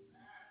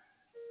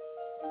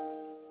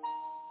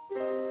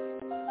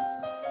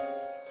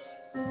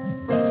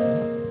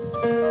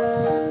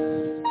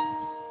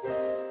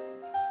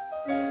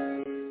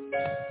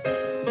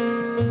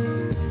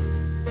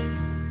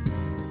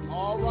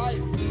 All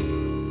right.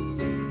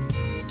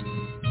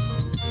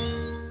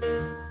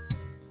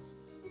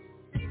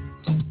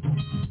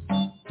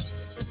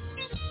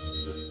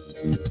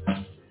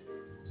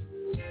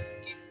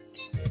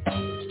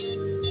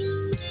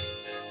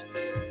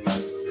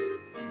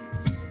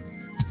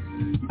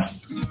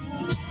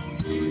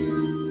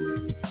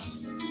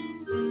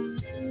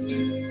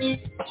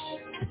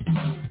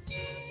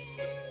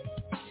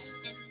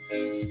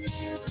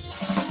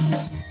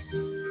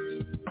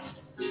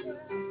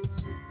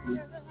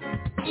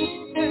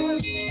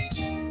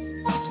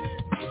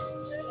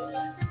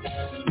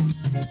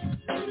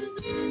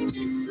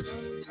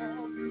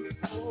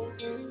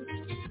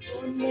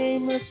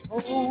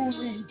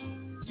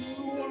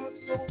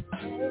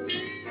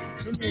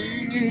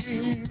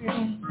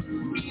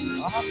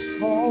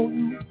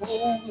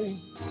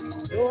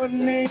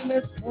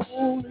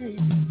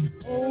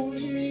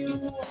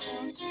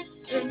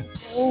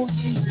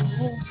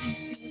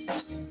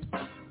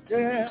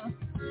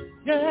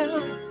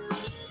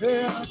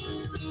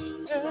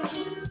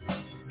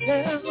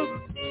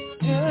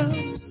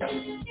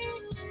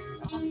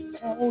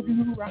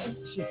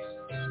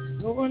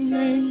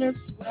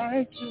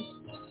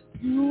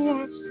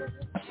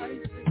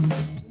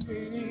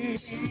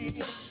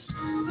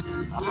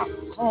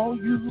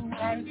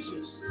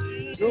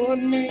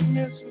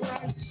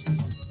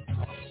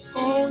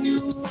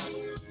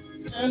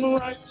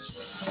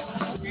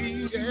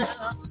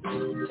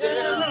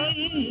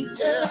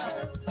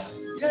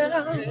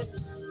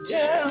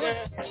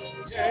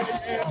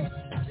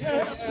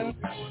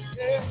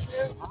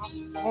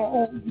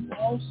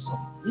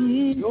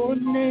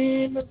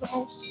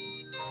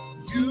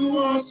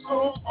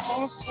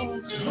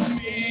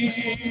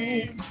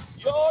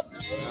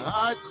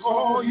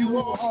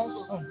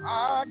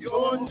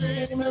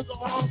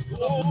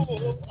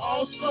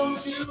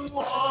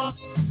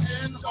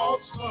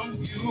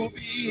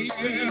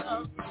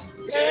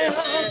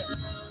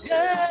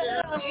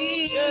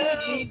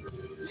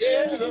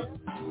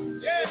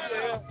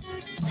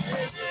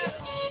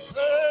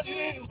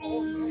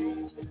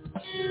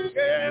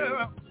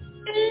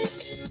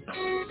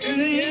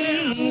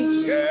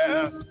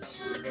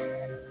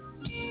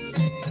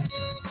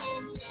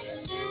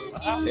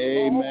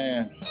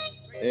 Amen.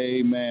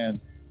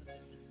 Amen.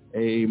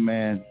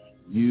 Amen.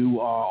 You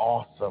are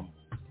awesome.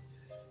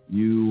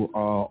 You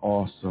are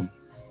awesome.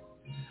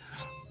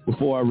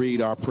 Before I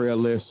read our prayer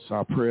list,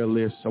 I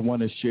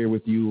want to share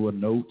with you a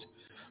note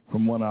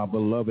from one of our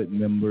beloved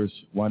members,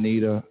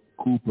 Juanita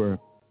Cooper.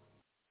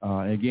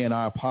 Again,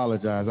 I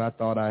apologize. I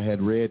thought I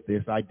had read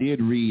this. I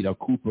did read a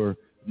Cooper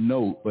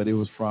note, but it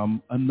was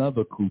from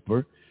another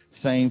Cooper,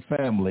 same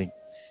family.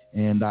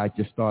 And I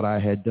just thought I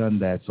had done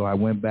that. So I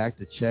went back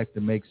to check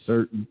to make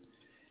certain.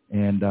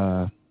 And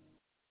the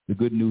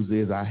good news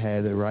is I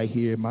had it right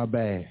here in my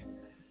bag.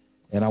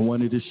 And I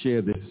wanted to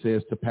share this. It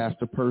says to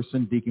Pastor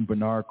Person, Deacon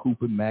Bernard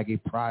Cooper, Maggie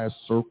Pryor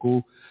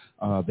Circle,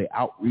 the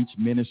Outreach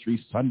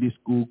Ministry Sunday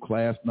School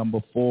Class number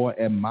 4,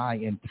 and my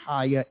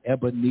entire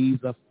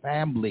Ebenezer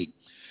family.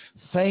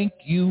 Thank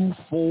you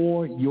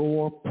for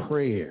your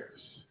prayers.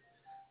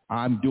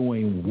 I'm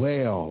doing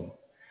well,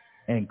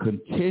 and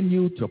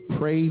continue to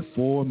pray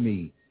for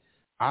me.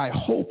 I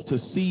hope to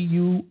see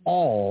you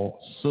all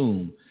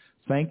soon.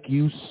 Thank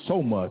you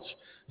so much.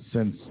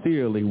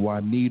 Sincerely,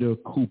 Juanita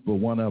Cooper,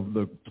 one of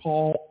the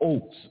tall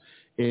oaks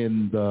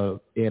in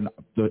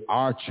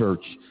our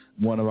church,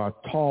 one of our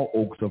tall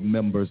oaks of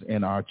members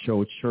in our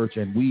church,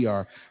 and we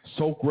are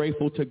so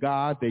grateful to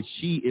God that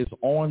she is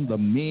on the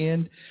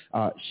mend.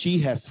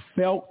 She has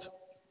felt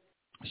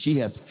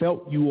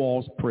you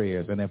all's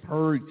prayers and have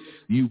heard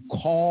you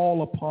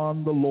call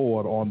upon the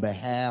Lord on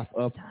behalf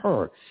of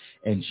her,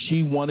 and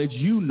she wanted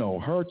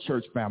her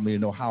church family to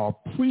know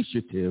how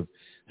appreciative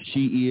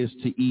she is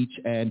to each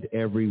and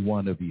every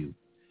one of you.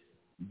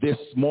 This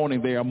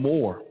morning, there are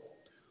more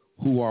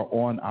who are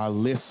on our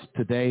list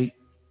today.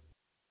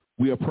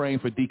 We are praying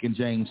for Deacon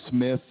James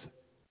Smith,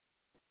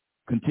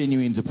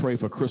 continuing to pray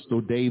for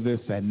Crystal Davis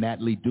and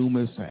Natalie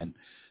Dumas, and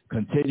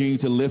continuing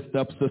to lift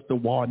up Sister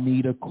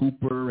Juanita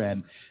Cooper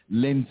and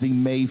Lindsay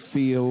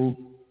Mayfield.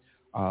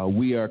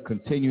 We are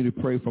continuing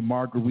to pray for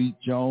Marguerite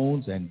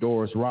Jones and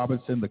Doris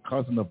Robinson, the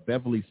cousin of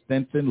Beverly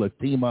Stinson,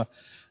 Latima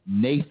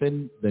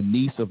Nathan, the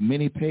niece of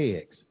Minnie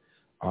Peggs.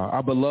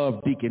 Our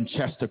beloved Deacon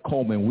Chester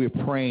Coleman, we're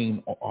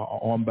praying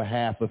on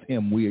behalf of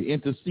him. We are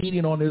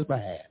interceding on his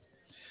behalf.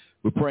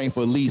 We're praying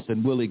for Lisa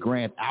and Willie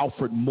Grant,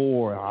 Alfred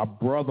Moore, our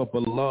brother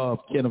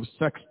beloved Kenneth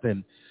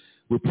Sexton.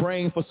 We're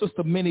praying for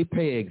Sister Minnie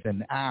Peggs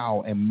and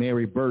Al and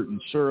Mary Burton,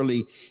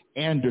 Shirley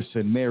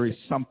Anderson, Mary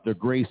Sumter,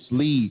 Grace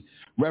Lee,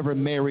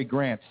 Reverend Mary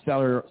Grant,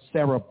 Sarah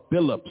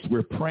Billups.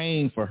 We're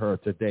praying for her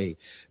today.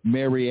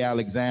 Mary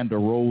Alexander,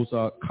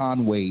 Rosa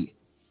Conway.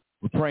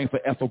 We're praying for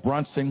Ethel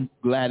Brunson,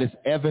 Gladys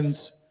Evans,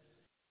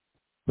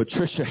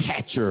 Patricia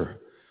Hatcher.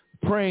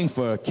 Praying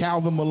for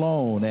Calvin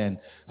Malone and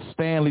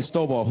Stanley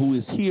Stovall, who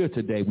is here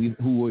today,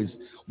 who is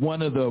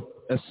one of the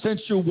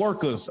essential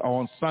workers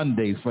on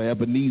Sundays for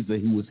Ebenezer,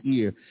 who was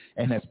here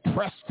and has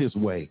pressed his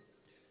way.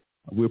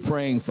 We're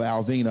praying for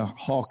Alvina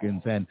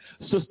Hawkins and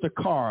Sister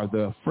Carr,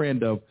 the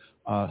friend of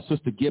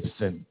Sister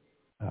Gibson.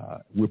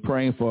 We're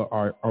praying for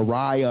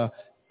Araya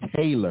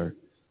Taylor,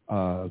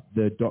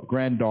 the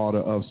granddaughter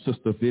of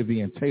Sister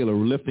Vivian Taylor.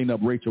 We're lifting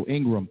up Rachel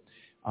Ingram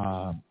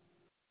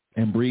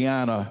and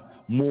Brianna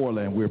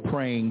Moreland. We're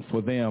praying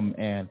for them.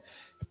 And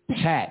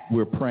Pat,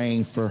 we're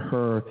praying for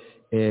her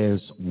as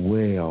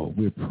well.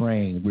 We're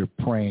praying.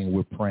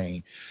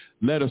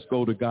 Let us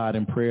go to God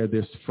in prayer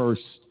this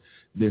first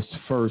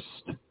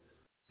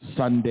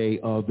Sunday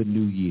of the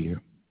new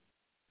year.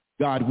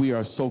 God, we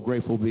are so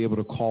grateful to be able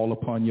to call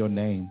upon your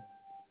name.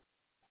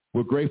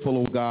 We're grateful,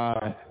 oh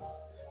God,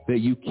 that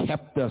you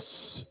kept us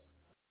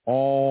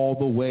all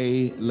the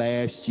way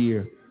last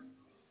year.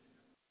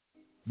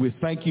 We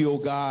thank you, oh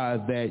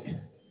God, that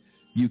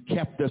you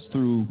kept us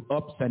through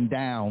ups and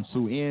downs,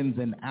 through ins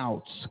and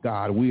outs,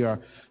 God. We are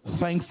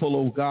thankful,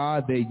 oh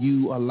God, that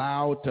you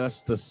allowed us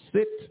to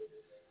sit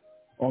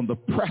on the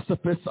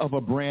precipice of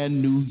a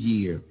brand new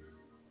year.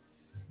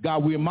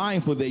 God, we're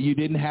mindful that you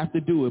didn't have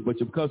to do it, but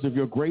because of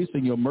your grace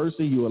and your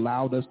mercy, you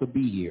allowed us to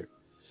be here.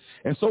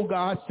 And so,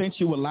 God, since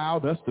you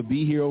allowed us to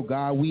be here, oh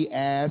God, we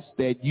ask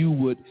that you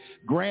would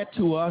grant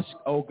to us,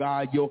 oh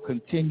God, your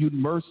continued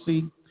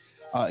mercy,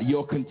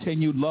 your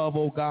continued love,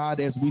 oh God,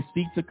 as we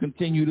seek to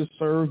continue to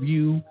serve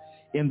you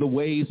in the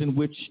ways in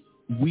which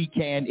we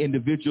can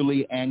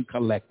individually and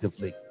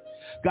collectively.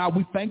 God,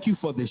 we thank you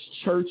for this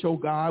church, oh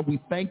God. We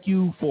thank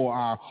you for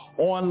our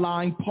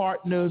online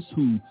partners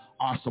who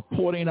are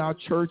supporting our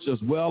church as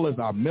well as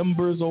our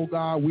members, oh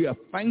God. We are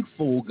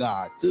thankful,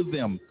 God, to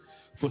them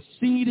for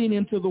seeding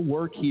into the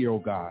work here, oh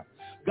God.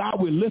 God,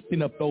 we're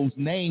lifting up those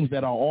names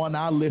that are on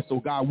our list, oh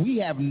God. We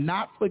have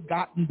not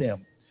forgotten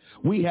them.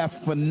 We have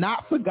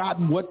not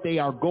forgotten what they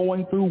are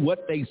going through,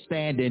 what they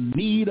stand in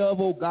need of,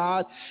 oh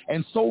God.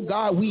 And so,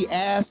 God, we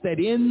ask that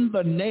in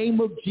the name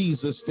of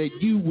Jesus that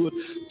you would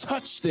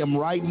touch them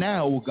right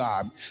now, oh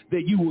God,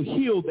 that you will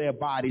heal their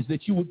bodies,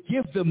 that you would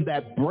give them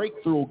that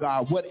breakthrough, oh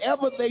God,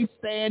 whatever they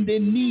stand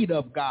in need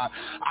of, God.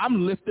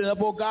 I'm lifting up,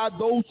 oh God,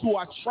 those who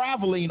are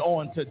traveling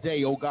on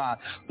today, oh God,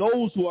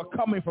 those who are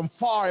coming from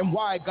far and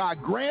wide,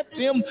 God, grant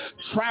them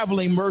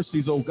traveling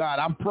mercies, oh God.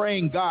 I'm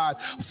praying, God,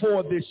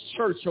 for this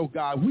church, oh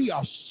God. We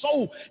are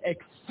so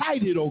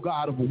excited, oh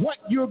God, of what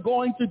you're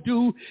going to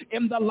do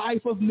in the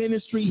life of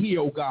ministry here,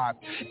 oh God.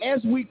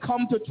 As we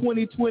come to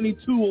 2022,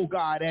 oh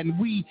God, and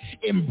we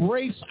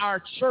embrace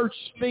our church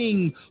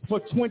thing for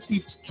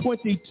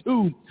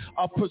 2022,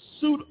 a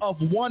pursuit of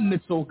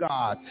oneness, oh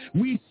God.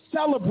 We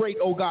celebrate,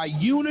 oh God,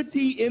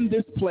 unity in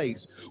this place.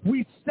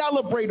 We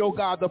celebrate, oh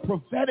God, the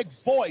prophetic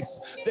voice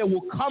that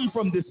will come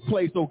from this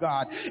place, oh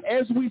God,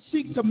 as we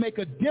seek to make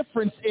a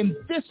difference in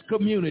this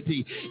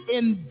community,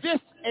 in this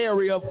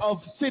area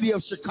of city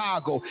of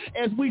Chicago,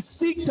 as we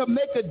seek to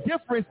make a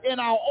difference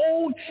in our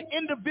own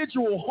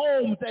individual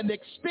homes and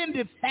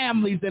extended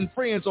families and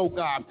friends, oh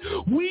God.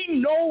 We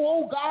know,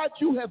 oh God,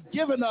 you have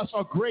given us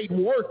a great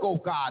work,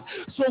 oh God.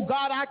 So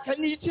God, I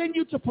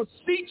continue to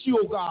beseech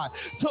you, oh God,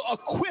 to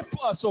equip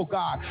us, oh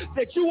God,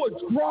 that you would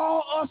draw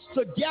us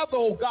together,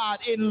 oh God,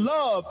 in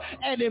love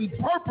and in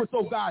purpose,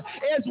 oh God,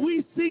 as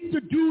we seek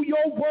to do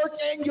your work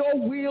and your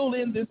will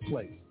in this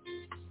place.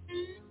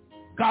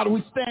 God,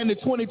 we stand in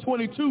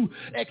 2022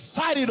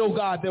 excited, oh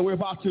God, that we're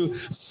about to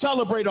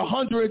celebrate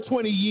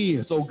 120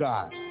 years, oh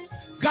God.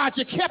 God,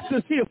 you kept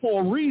us here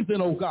for a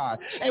reason, oh God.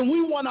 And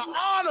we want to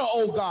honor,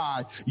 oh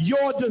God,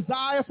 your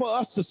desire for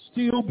us to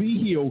still be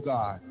here, oh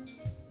God,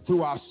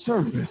 through our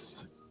service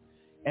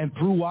and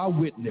through our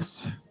witness.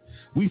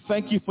 We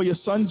thank you for your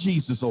son,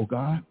 Jesus, oh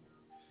God.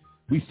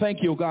 We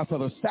thank you, oh God, for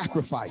the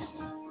sacrifice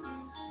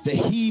that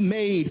he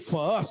made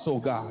for us, oh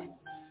God.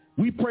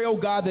 We pray, oh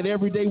God, that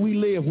every day we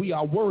live, we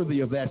are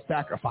worthy of that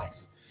sacrifice.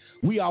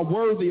 We are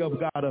worthy, of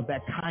God, of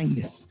that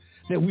kindness,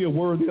 that we are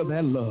worthy of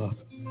that love.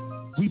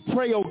 We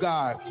pray, oh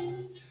God,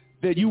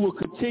 that you will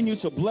continue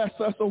to bless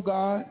us, oh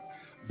God.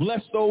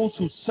 Bless those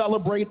who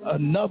celebrate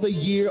another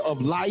year of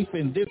life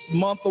in this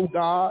month, oh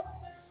God.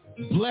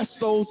 Bless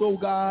those, oh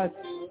God.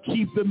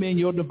 Keep them in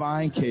your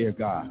divine care,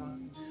 God.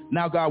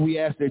 Now, God, we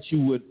ask that you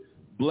would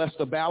bless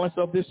the balance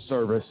of this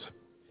service,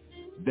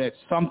 that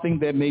something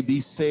that may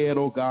be said,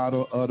 oh God,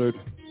 or uttered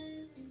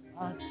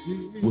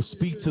will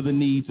speak to the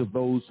needs of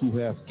those who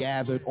have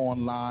gathered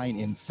online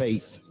in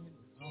faith.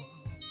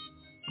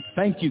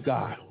 Thank you,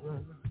 God.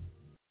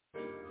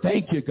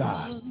 Thank you,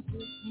 God.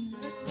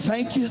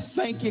 Thank you,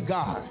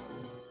 God.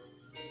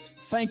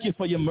 Thank you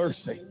for your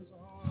mercy.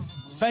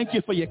 Thank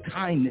you for your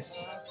kindness.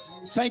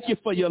 Thank you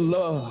for your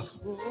love.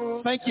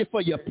 Thank you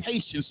for your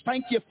patience.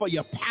 Thank you for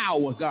your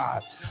power,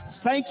 God.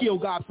 Thank you, oh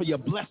God, for your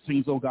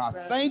blessings, oh God.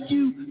 Thank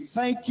you,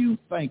 thank you,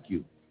 thank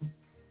you.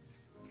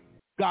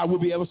 God, we'll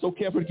be ever so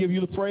careful to give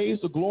you the praise,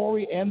 the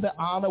glory, and the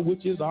honor,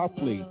 which is our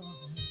plea.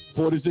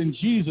 For it is in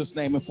Jesus'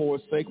 name and for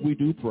his sake we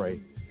do pray.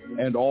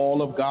 And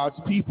all of God's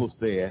people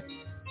said,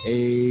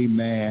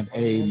 amen,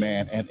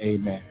 amen, and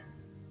amen.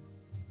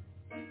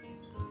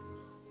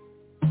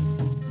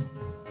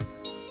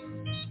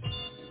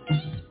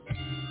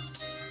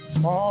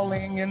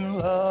 Falling in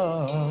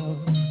love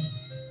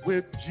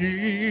with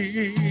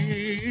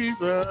Jesus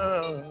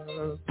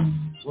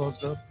was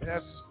the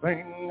best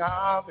thing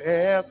I've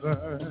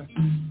ever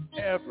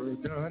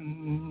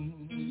done.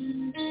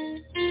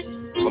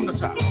 From the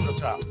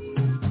top.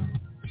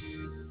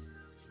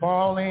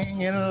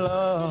 Falling in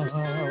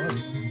love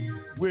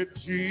with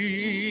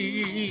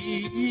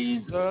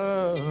Jesus.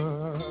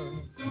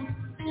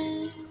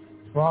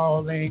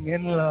 Falling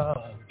in love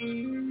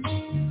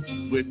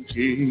with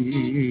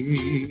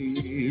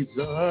Jesus.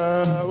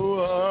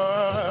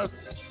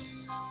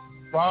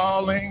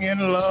 Falling in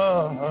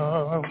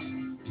love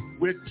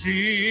with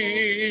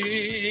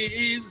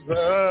Jesus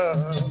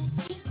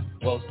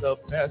was the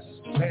best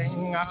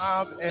thing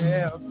I've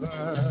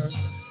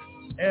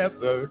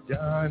ever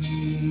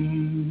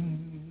done.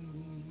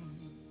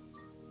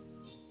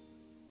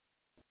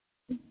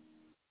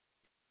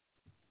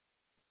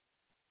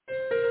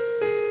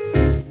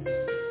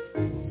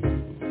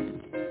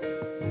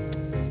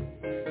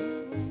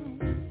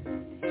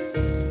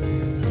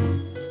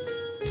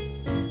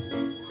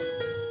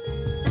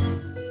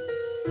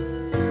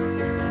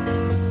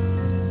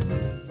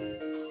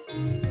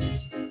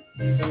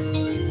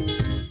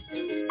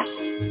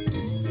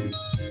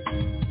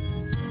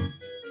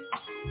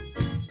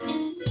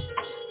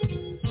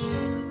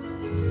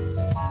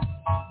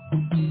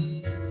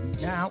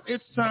 Now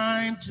it's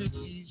time to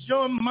ease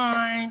your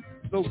mind,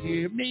 so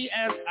hear me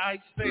as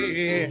I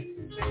say,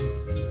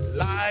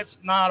 life's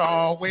not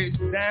always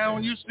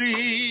down, you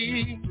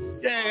see,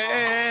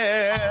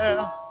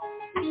 yeah.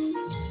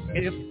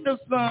 If the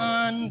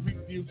sun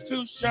refuses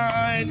to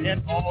shine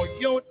and all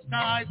your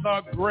skies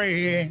are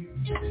gray,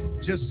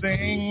 just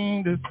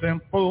sing the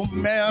simple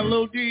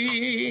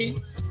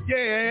melody,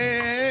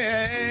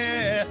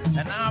 yeah.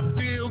 And I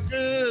feel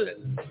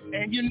good,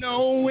 and you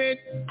know it.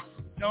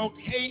 Don't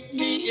hate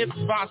me if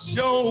I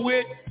show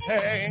it,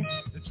 hey.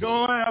 The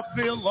joy I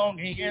feel on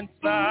the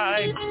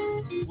inside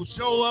will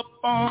show up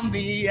on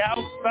the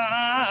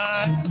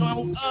outside.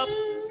 Go up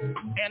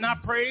and I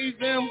praise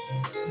him.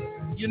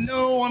 You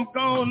know I'm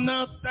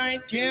gonna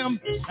thank him,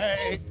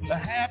 hey. The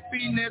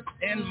happiness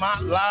in my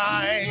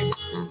life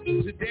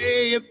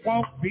today, it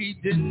won't be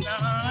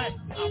denied.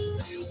 I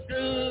feel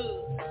good.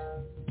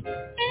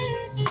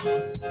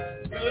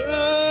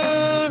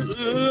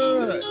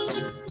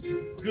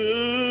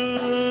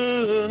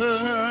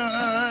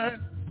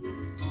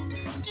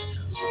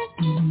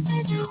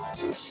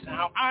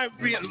 Now I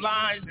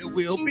realize there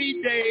will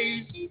be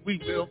days we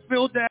will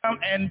feel down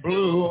and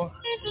blue,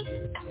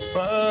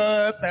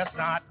 but that's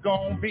not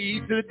gonna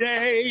be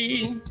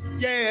today.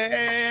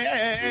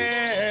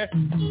 Yeah.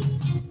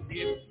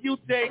 If you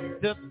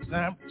take the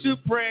time to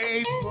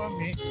pray for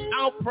me,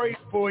 I'll pray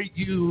for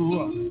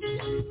you.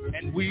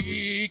 And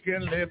we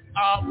can lift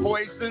our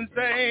voice and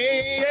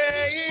say,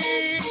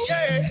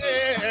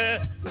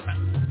 yeah,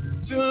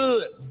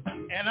 good.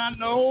 And I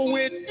know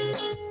it.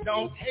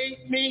 Don't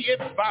hate me if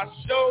I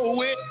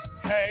show it.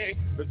 Hey,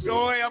 the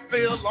joy I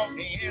feel on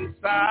the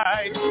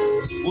inside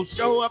will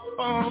show up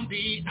on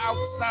the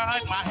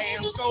outside. My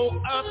hands go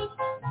up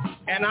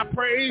and I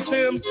praise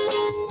him.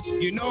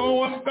 You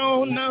know I'm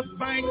gonna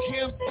thank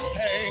him.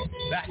 Hey,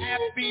 the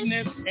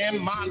happiness in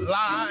my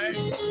life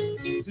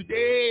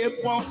today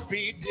it won't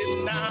be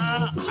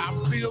denied.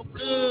 I feel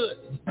good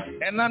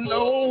and I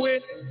know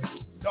it.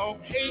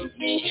 Don't hate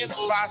me if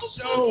I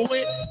show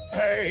it.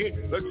 Hey,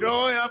 the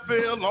joy I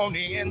feel on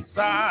the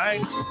inside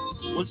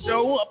will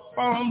show up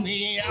on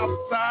the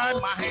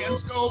outside. My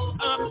hands go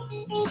up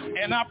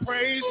and I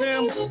praise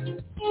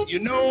him. You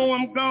know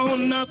I'm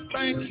gonna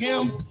thank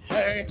him.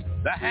 Hey,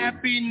 the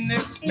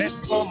happiness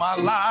meant for my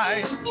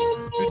life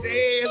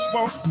today it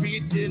won't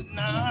be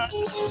denied.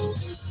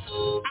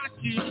 I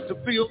used to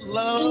feel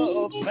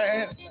love,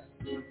 man,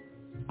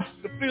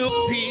 to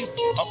feel peace,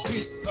 a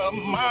peace of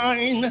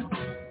mind.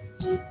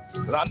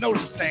 But I know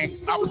these things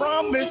I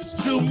promise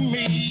to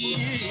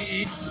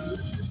me.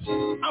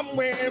 I'm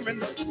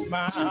wearing a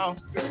smile,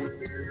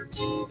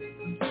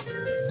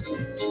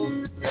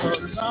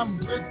 'cause I'm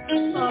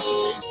looking up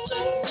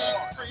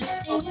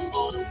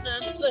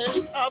and say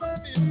I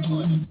feel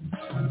good.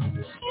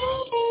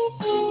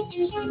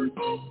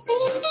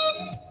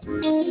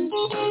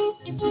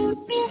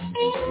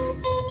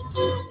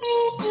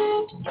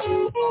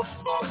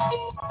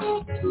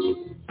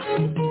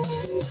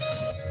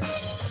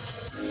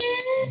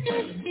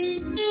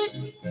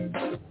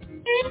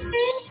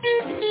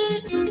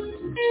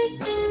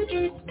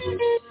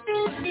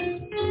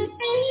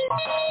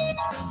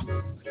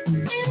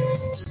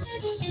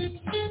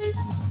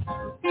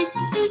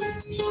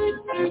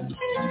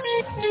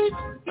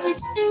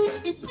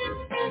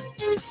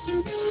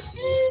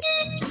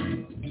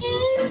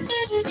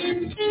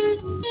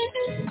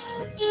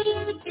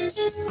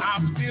 I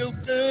feel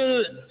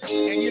good,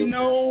 and you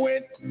know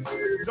it.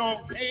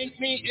 Don't hate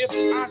me if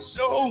I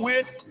show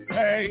it.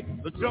 Hey,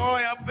 the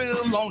joy I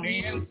feel on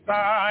the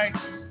inside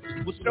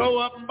will show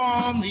up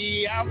on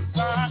the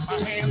outside. My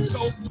hands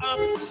go up,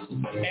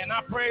 and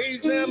I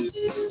praise him.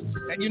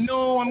 And you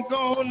know I'm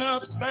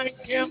gonna thank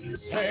him.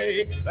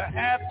 Hey, the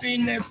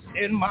happiness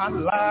in my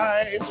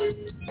life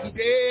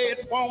today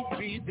it won't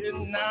be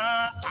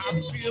denied. I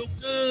feel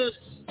good,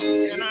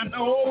 and I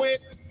know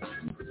it.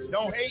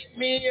 Don't hate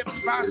me if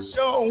I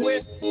show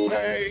it.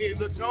 Hey,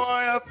 the joy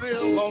I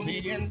feel on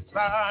the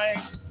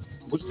inside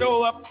will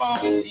show up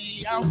on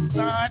the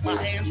outside.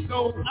 My hands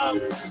go up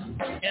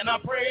and I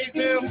praise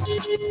him.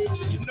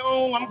 You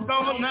know I'm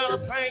gonna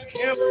thank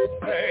him.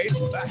 Hey,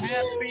 the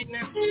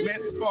happiness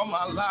meant for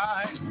my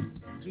life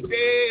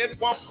today it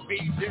won't be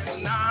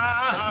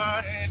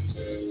denied.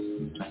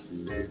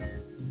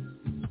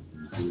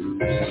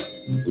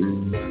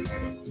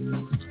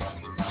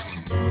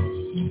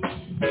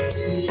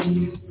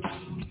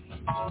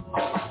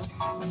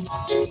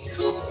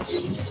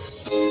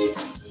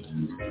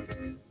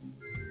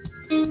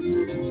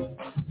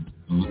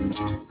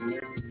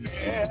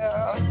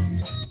 Yeah.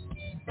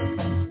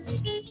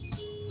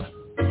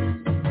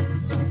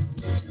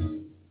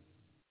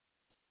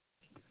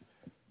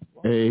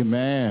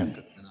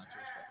 Amen.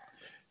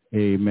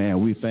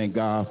 Amen. We thank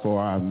God for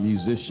our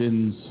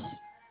musicians.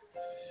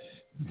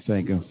 We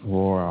thank him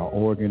for our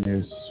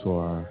organists,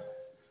 for our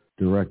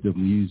director of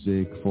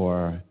music, for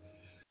our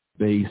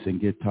bass and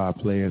guitar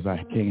players.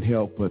 I can't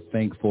help but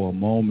think for a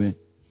moment,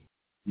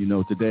 you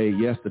know,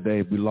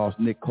 yesterday we lost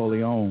Nick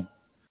Coleon,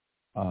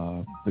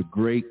 the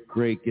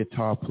great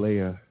guitar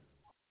player.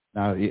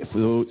 Now,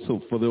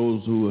 for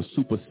those who are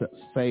super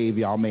saved,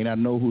 y'all may not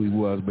know who he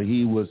was, but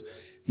he was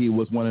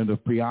one of the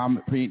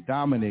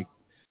predominant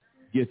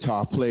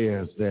guitar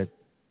players that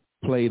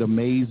played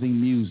amazing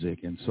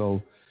music. And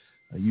so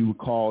you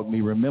called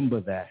me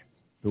remember that,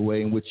 the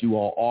way in which you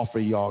all offer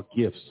y'all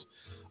gifts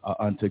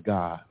unto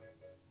God.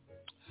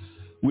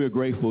 We're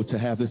grateful to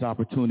have this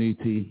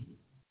opportunity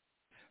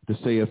to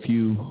say a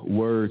few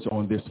words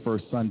on this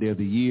first Sunday of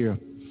the year.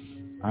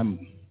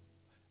 I'm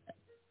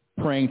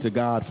praying to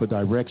God for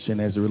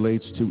direction as it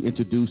relates to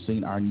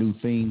introducing our new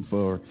theme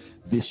for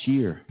this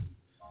year.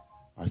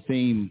 Our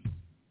theme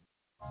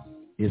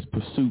is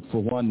Pursuit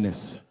for Oneness,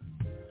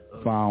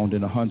 found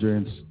in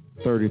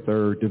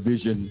 133rd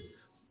division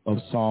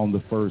of Psalm,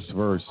 the first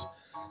verse.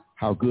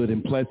 How good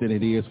and pleasant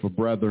it is for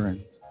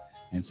brethren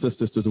and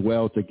sisters to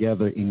dwell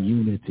together in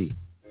unity.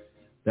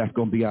 That's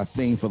going to be our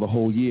theme for the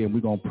whole year, and we're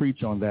going to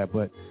preach on that.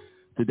 But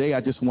today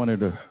I just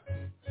wanted to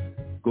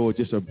go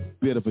just a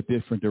bit of a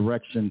different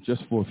direction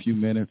just for a few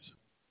minutes.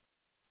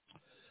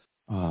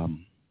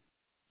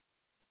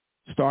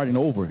 Starting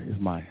Over is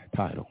my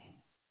title.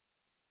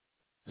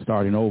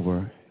 Starting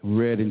Over,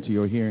 read into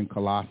your hearing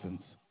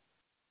Colossians,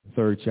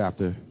 3rd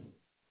chapter,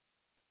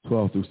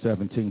 12 through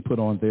 17, put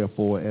on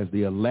therefore as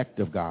the elect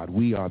of God.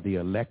 We are the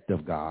elect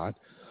of God,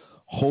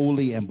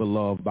 holy and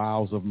beloved,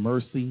 vows of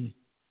mercy,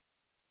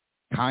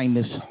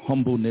 kindness,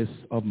 humbleness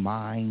of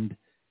mind,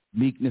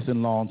 meekness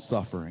and long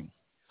suffering,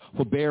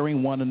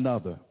 forbearing one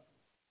another,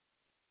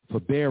 and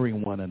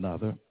forgiving one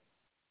another.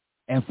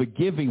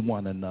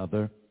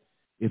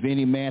 If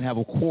any man have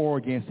a quarrel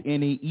against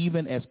any,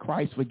 even as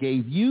Christ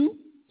forgave you,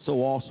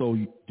 so also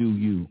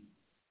do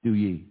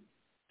ye.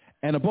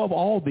 And above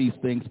all these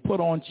things,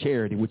 put on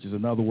charity, which is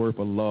another word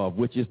for love,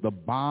 which is the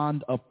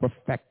bond of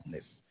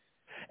perfectness.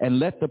 And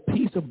let the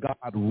peace of God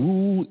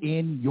rule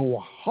in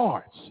your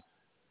hearts,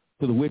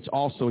 to the which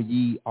also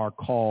ye are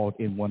called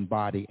in one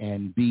body,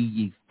 and be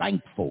ye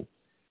thankful.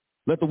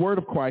 Let the word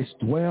of Christ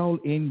dwell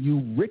in you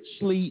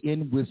richly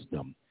in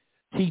wisdom,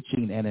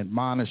 teaching and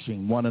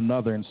admonishing one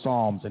another in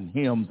psalms and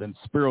hymns and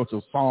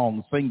spiritual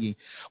songs, singing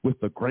with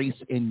the grace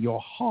in your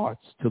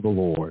hearts to the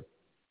Lord.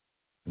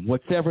 And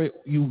whatever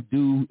you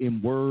do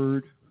in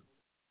word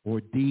or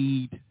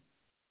deed,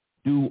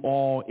 do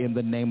all in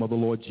the name of the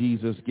Lord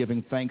Jesus,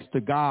 giving thanks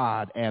to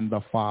God and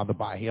the Father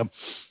by him.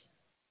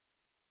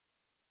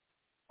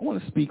 I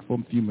want to speak for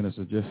a few minutes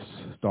of just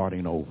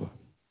starting over.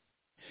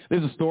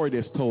 There's a story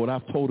that's told.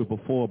 I've told it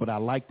before, but I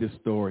like this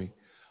story.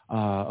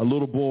 A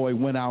little boy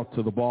went out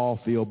to the ball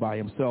field by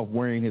himself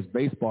wearing his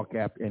baseball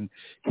cap and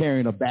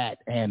carrying a bat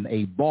and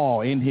a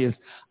ball. In his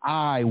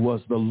eye was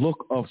the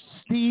look of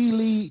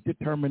steely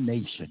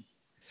determination.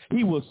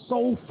 He was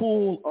so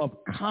full of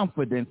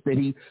confidence that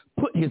he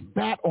put his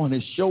bat on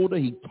his shoulder.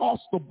 He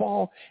tossed the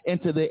ball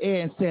into the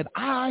air and said,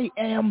 "I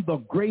am the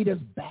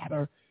greatest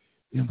batter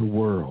in the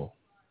world."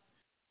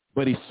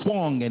 But he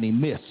swung and he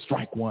missed.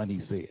 Strike one,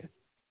 he said.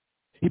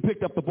 He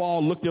picked up the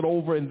ball, looked it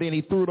over, and then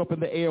he threw it up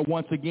in the air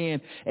once again.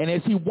 And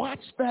as he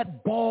watched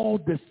that ball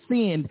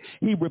descend,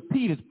 he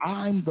repeated,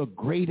 "I'm the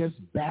greatest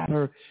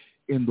batter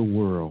in the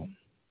world."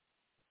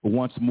 But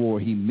once more,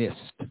 he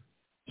missed.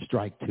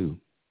 Strike two.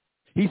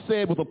 He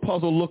said with a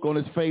puzzled look on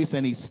his face,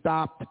 and he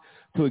stopped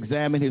to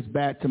examine his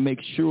bat to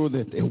make sure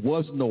that there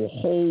was no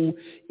hole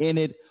in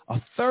it. A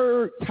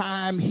third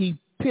time, he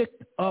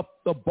picked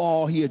up the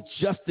ball. He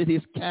adjusted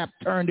his cap,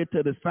 turned it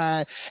to the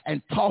side,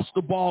 and tossed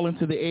the ball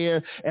into the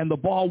air, and the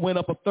ball went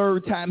up a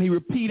third time. He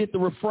repeated the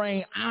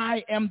refrain,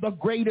 "I am the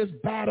greatest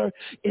batter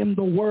in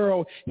the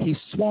world." He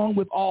swung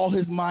with all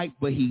his might,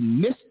 but he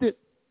missed it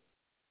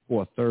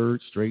for a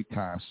third straight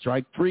time.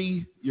 Strike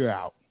three, you're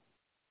out,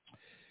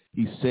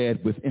 he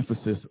said with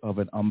emphasis of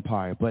an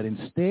umpire. But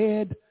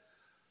instead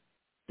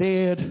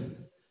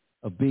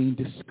of being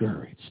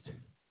discouraged,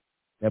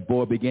 that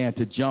boy began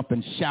to jump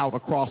and shout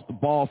across the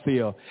ball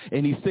field.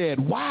 And he said,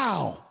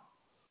 "Wow,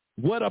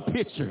 what a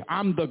pitcher.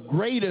 I'm the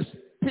greatest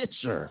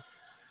pitcher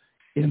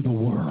in the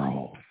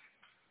world." I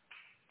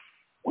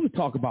want to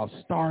talk about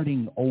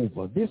starting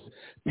over. This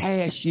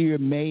past year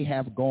may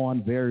have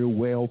gone very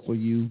well for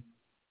you.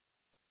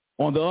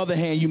 On the other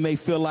hand, you may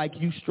feel like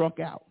you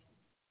struck out.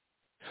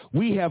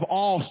 We have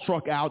all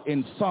struck out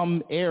in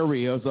some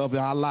areas of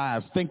our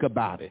lives. Think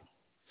about it.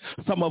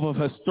 Some of us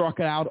have struck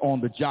out on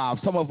the job.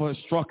 Some of us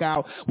struck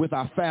out with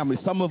our family.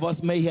 Some of us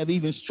may have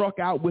even struck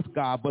out with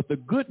God. But the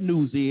good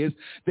news is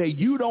that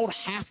you don't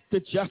have to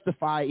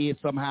justify it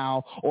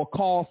somehow or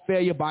call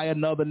failure by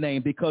another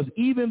name, because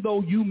even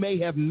though you may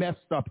have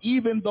messed up,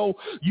 even though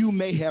you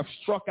may have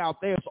struck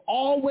out, there's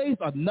always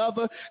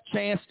another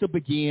chance to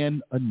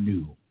begin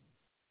anew,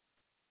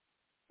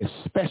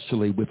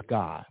 especially with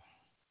God.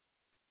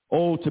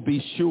 Oh, to be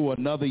sure,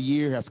 another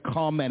year has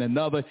come and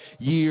another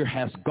year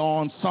has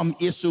gone. Some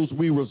issues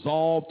we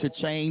resolved to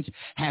change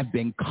have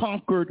been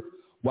conquered,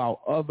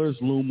 while others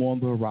loom on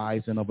the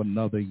horizon of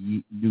another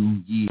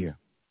new year.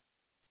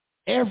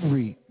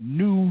 Every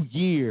new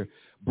year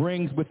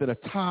brings with it a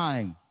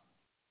time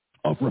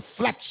of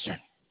reflection.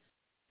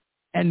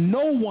 And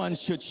no one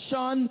should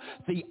shun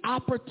the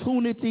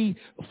opportunity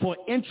for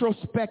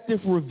introspective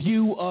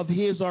review of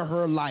his or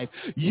her life.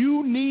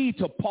 You need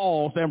to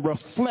pause and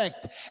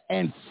reflect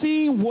and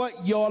see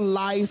what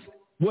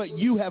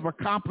you have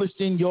accomplished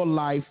in your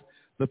life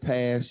the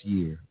past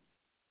year.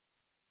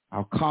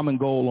 Our common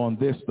goal on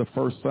this, the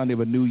first Sunday of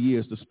a new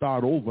year, is to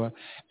start over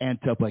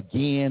and to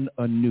begin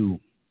anew.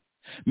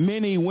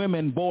 Many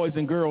women, boys,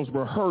 and girls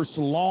rehearse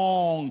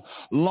long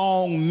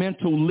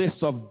mental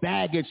lists of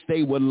baggage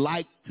they would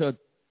like to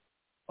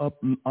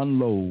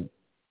unload.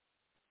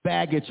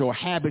 Baggage or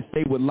habits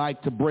they would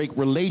like to break,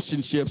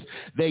 relationships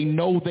they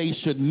know they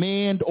should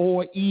mend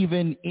or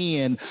even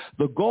end.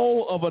 The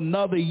goal of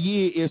another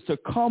year is to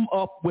come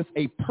up with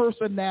a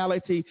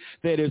personality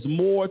that is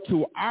more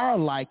to our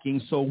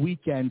liking so we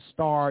can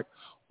start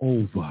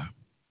over.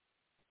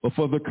 But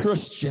for the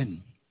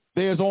Christian,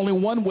 there's only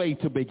one way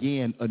to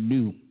begin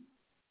anew.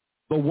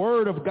 The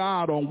Word of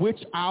God, on which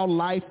our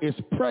life is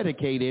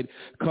predicated,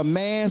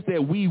 commands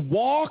that we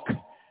walk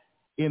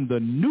in the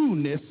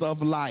newness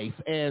of life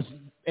as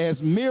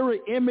mirror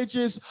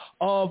images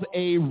of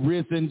a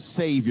risen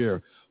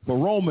Savior. For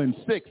Romans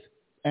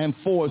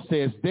 6:4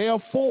 says,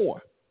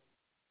 "Therefore,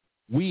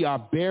 we are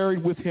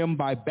buried with him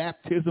by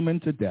baptism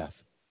into death,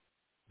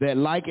 that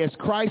like as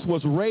Christ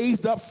was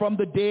raised up from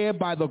the dead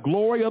by the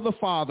glory of the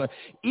Father,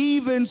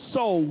 even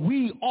so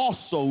we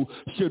also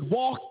should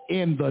walk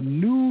in the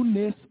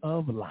newness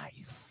of life.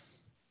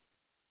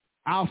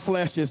 Our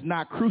flesh is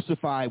not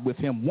crucified with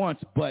him once,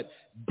 but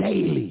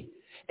daily,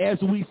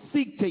 as we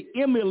seek to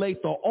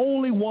emulate the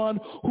only one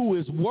who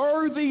is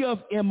worthy of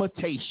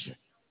imitation.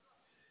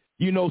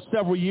 You know,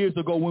 several years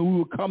ago when we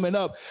were coming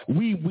up,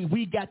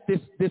 we got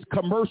this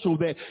commercial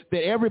that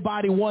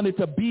everybody wanted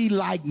to be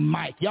like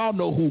Mike. Y'all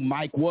know who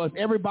Mike was.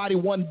 Everybody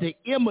wanted to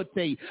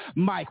imitate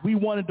Mike. We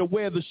wanted to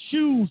wear the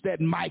shoes that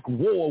Mike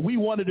wore. We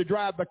wanted to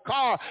drive the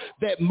car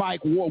that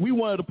Mike wore. We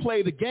wanted to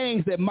play the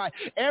games that Mike.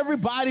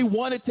 Everybody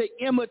wanted to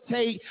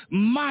imitate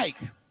Mike.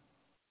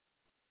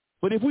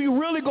 But if we're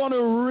really going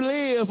to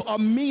live a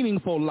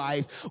meaningful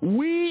life,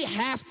 we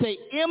have to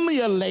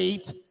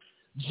emulate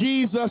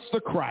Jesus the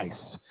Christ.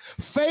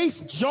 Faith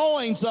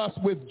joins us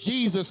with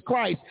Jesus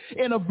Christ.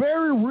 In a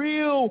very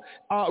real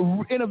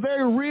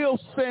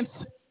sense,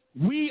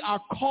 we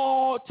are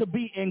called to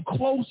be in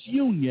close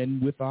union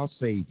with our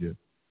Savior.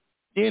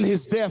 In his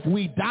death,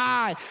 we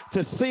die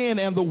to sin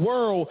and the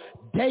world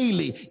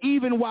daily.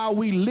 Even while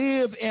we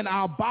live in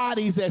our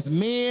bodies as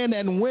men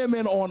and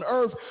women on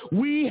earth,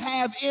 we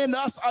have in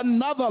us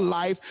another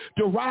life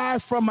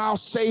derived from our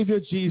Savior,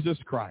 Jesus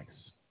Christ.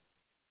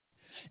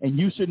 And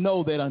you should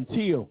know that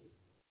until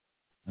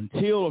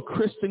a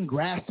Christian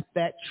grasps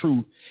that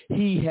truth,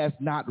 he has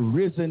not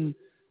risen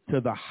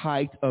to the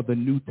height of the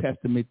New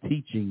Testament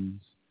teachings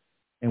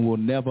and will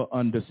never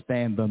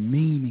understand the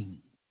meaning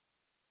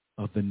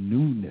of the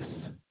newness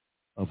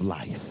of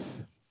life.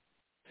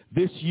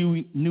 This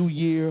new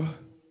year,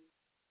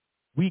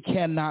 we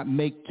cannot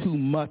make too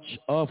much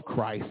of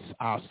Christ,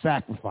 our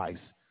sacrifice,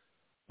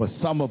 but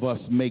some of us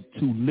make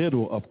too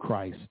little of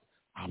Christ,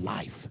 our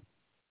life.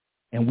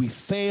 And we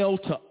fail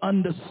to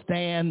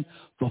understand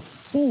the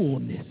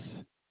fullness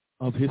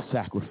of his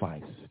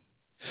sacrifice.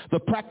 The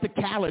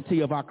practicality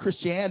of our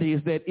Christianity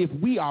is that if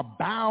we are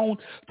bound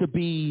to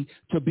be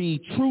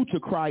true to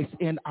Christ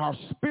in our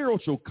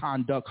spiritual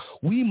conduct,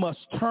 we must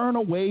turn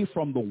away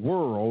from the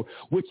world,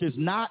 which is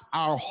not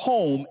our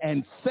home,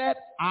 and set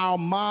our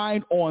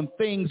mind on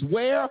things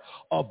where?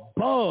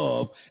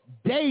 Above,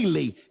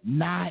 daily,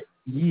 not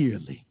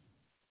yearly.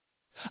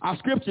 Our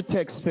scripture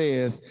text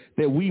says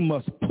that we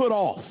must put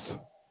off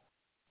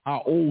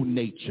our old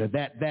nature,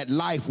 that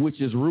life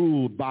which is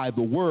ruled by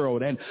the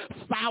world, and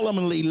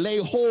solemnly lay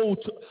hold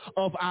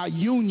of our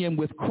union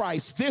with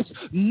Christ. This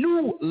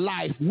new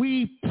life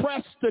we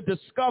press to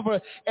discover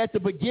at the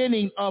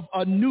beginning of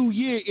a new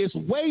year is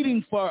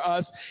waiting for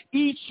us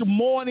each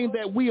morning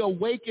that we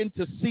awaken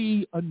to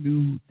see a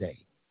new day.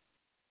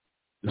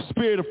 The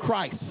Spirit of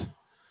Christ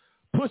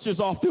pushes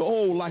off the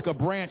old like a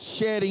branch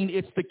shedding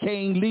its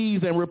decaying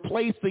leaves and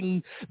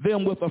replacing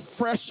them with a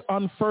fresh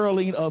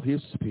unfurling of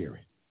his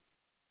Spirit.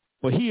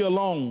 For he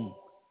alone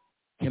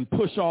can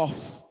push off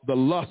the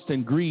lust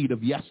and greed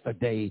of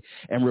yesterday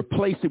and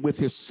replace it with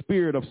his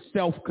spirit of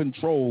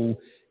self-control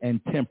and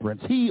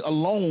temperance. He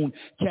alone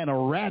can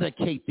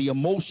eradicate the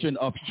emotion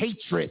of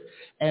hatred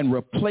and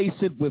replace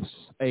it with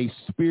a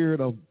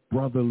spirit of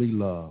brotherly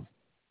love.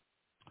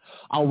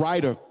 Our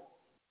writer,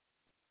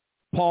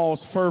 Paul's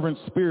fervent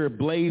spirit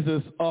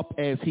blazes up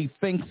as he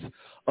thinks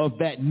of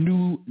that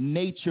new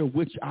nature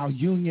which our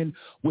union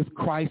with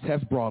Christ has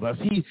brought us.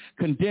 He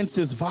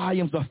condenses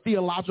volumes of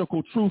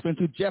theological truth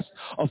into just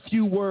a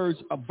few words,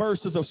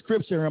 verses of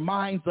scripture, and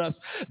reminds us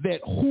that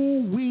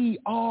who we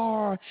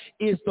are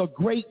is the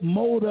great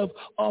motive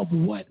of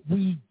what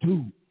we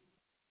do.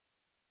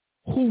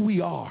 Who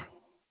we are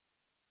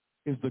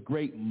is the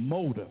great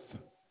motive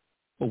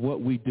for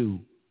what we do.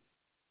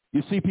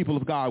 You see, people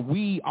of God,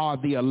 we are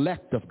the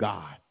elect of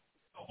God,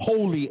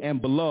 holy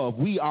and beloved.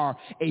 We are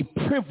a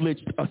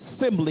privileged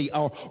assembly,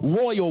 a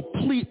royal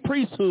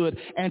priesthood,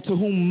 and to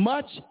whom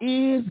much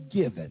is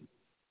given,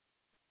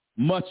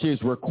 much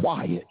is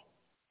required.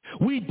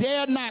 We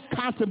dare not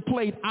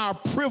contemplate our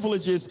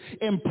privileges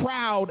in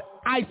proud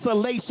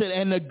isolation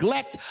and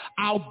neglect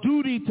our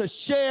duty to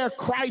share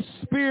Christ's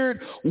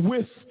Spirit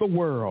with the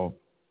world.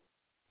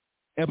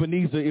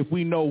 Ebenezer, if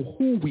we know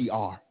who we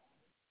are,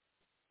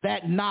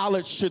 that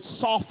knowledge should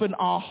soften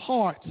our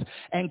hearts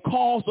and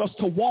cause us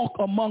to walk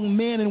among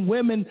men and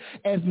women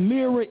as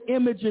mirror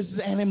images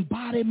and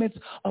embodiments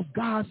of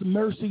God's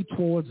mercy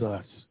towards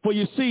us. For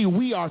you see,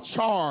 we are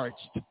charged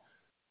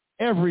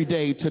every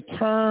day to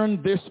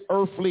turn this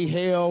earthly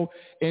hell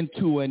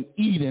into an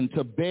Eden,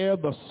 to bear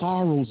the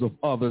sorrows of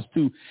others,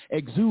 to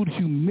exude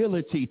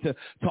humility, to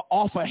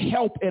offer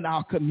help in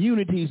our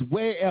communities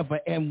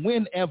wherever and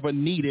whenever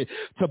needed,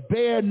 to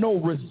bear no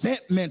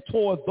resentment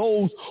toward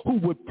those who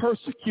would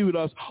persecute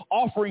us,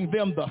 offering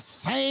them the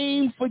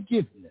same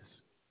forgiveness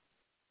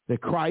that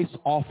Christ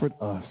offered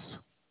us.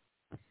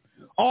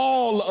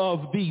 All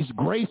of these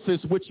graces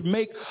which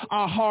make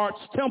our hearts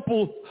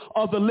temples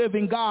of the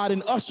living God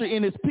and usher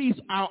in his peace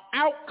are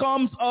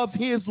outcomes of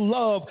his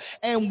love,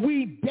 and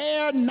we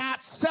dare not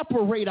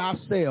separate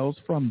ourselves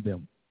from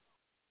them.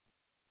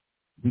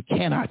 We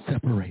cannot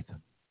separate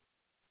them.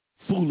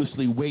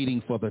 foolishly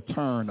waiting for the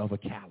turn of a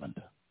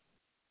calendar.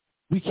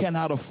 We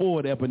cannot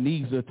afford,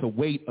 Ebenezer, to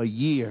wait a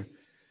year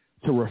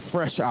to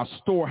refresh our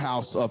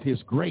storehouse of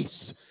his grace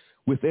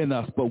within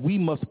us, but we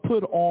must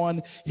put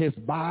on his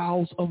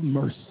bowels of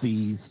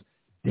mercies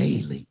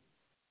daily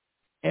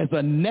as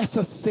a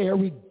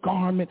necessary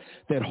garment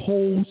that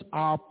holds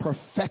our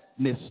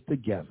perfectness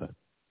together.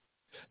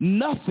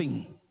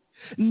 Nothing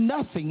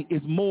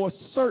is more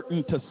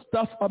certain to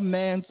stuff a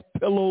man's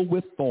pillow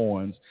with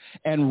thorns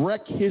and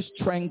wreck his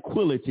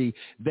tranquility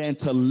than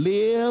to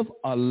live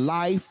a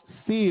life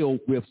filled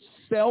with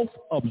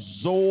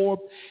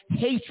self-absorbed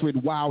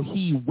hatred while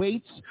he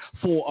waits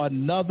for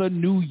another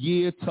new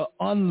year to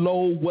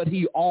unload what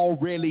he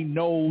already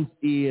knows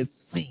is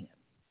sin.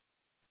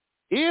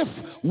 If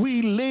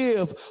we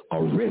live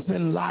a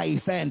risen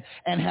life and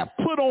have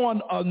put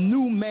on a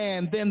new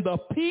man, then the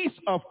peace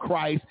of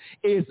Christ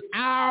is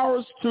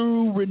ours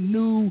to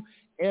renew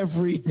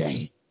every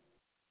day.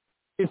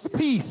 His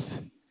peace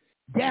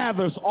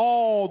gathers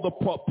all the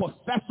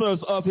possessors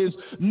of his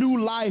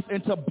new life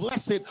into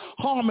blessed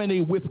harmony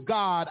with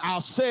God,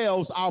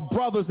 ourselves, our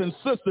brothers and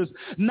sisters,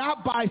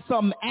 not by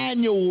some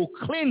annual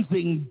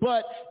cleansing,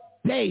 but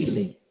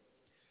daily.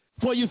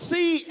 For you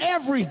see,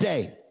 every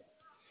day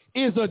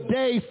is a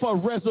day for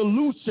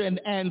resolution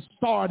and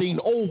starting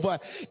over.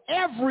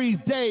 Every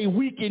day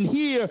we can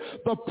hear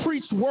the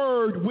preached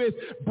word with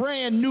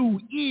brand new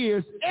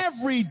ears.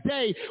 Every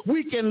day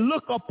we can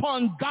look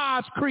upon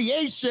God's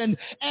creation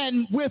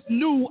and with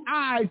new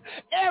eyes.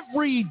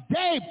 Every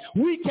day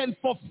we can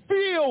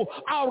fulfill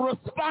our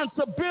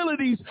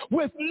responsibilities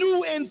with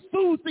new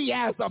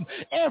enthusiasm.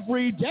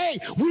 Every day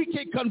we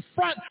can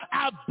confront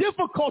our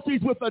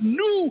difficulties with a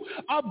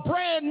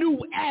brand new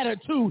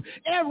attitude.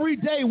 Every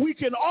day we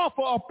can offer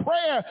a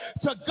prayer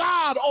to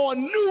God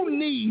on new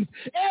knees.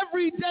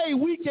 Every day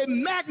we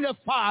can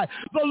magnify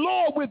the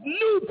Lord with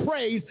new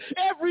praise.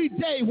 Every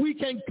day we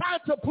can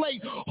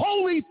contemplate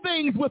holy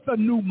things with a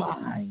new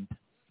mind.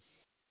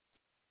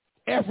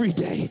 Every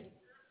day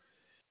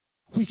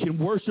we can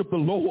worship the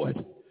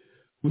Lord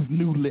with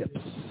new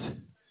lips.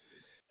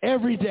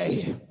 Every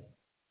day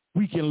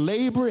we can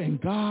labor in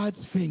God's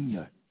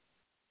vineyard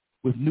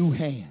with new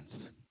hands.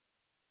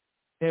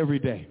 Every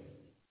day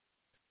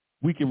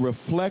we can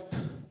reflect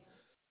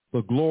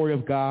the glory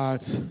of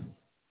God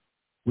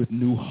with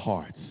new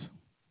hearts.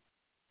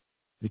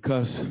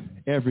 Because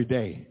every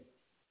day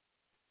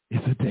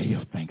is a day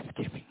of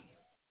thanksgiving.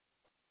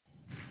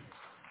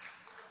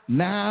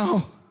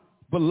 Now,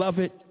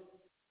 beloved,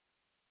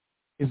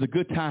 is a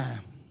good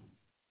time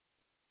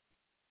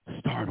to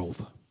start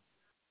over.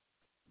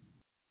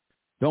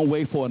 Don't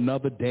wait for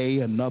another day,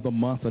 another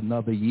month,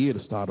 another year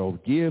to start over.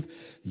 Give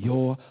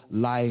your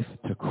life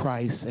to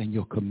Christ and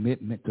your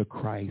commitment to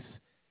Christ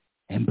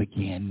and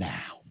begin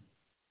now.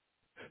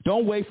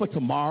 Don't wait for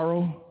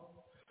tomorrow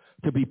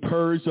to be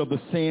purged of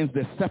the sins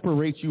that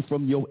separate you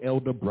from your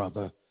elder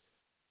brother,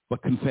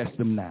 but confess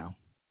them now.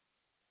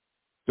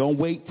 Don't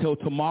wait till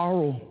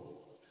tomorrow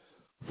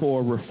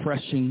for a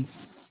refreshing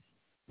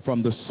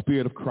from the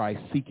Spirit of Christ.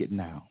 Seek it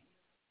now.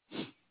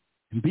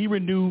 And be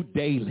renewed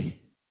daily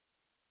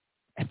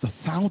at the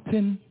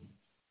fountain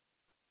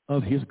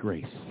of his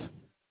grace.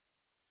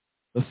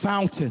 The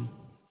fountain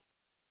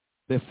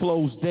that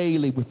flows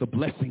daily with the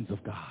blessings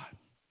of God,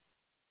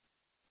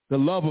 the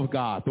love of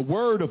God, the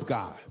word of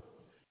God,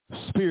 the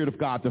Spirit of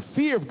God, the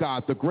fear of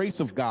God, the grace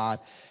of God,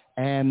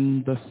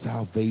 and the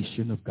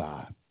salvation of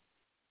God.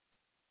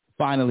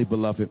 Finally,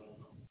 beloved,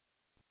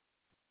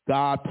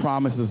 God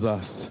promises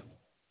us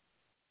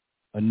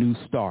a new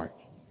start.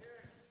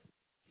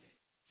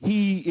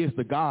 He is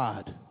the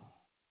God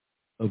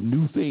of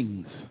new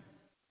things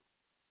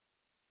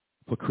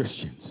for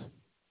Christians.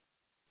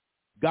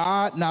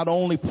 God not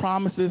only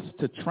promises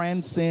to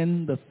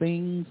transcend the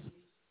things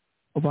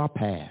of our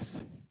past,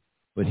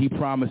 but he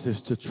promises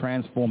to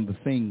transform the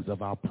things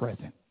of our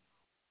present.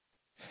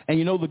 And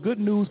you know the good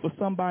news for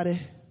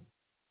somebody,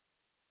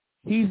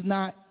 he's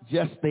not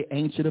just the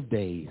Ancient of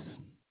Days.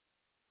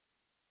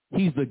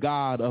 He's the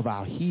God of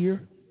our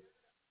here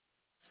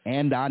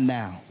and our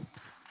now.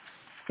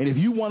 And if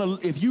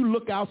you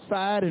look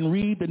outside and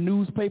read the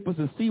newspapers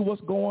and see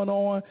what's going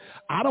on,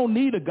 I don't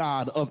need a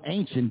God of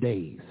ancient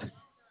days.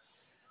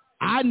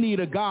 I need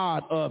a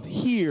God of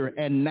here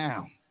and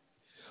now.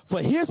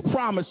 For his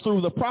promise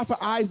through the prophet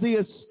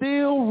Isaiah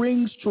still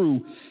rings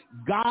true.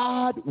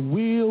 God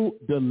will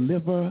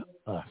deliver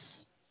us.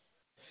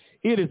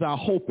 It is our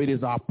hope, it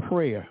is our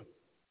prayer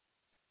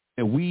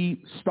that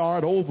we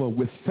start over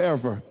with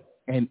fervor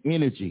and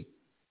energy,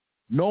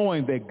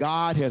 knowing that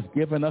God has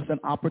given us an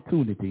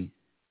opportunity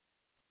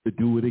to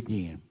do it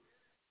again.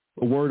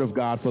 The word of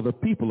God for the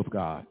people of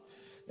God.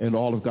 And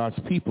all of God's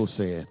people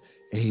said,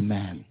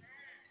 amen.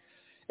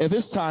 At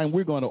this time,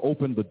 we're going to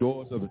open the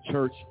doors of the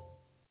church.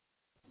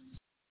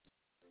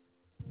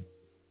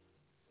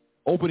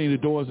 Opening the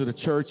doors of the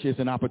church is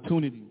an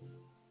opportunity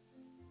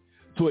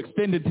to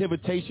extend an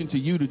invitation to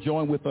you to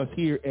join with us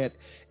here at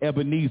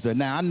Ebenezer.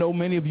 Now, I know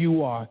many of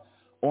you are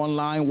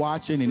online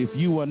watching, and if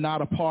you are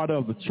not a part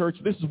of the church,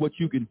 this is what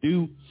you can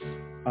do.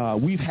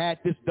 We've had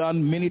this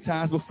done many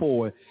times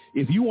before.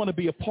 If you want to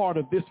be a part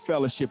of this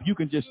fellowship, you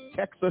can just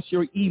text us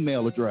your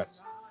email address.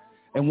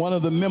 And one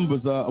of the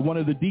members, one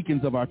of the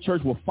deacons of our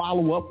church will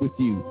follow up with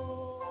you.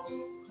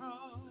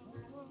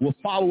 We'll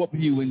follow up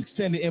with you and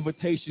send an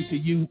invitation to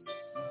you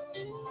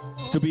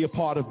to be a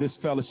part of this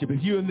fellowship.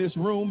 If you're in this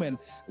room and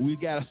we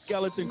got a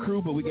skeleton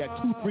crew, but we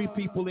got 2-3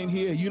 people in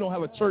here, you don't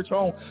have a church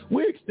home,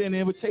 we're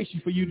extending an invitation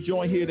for you to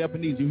join here at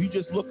Ebenezer. If you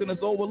just looking us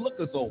over, look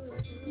us over.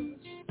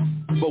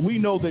 But we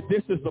know that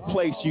this is the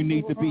place you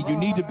need to be. You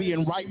need to be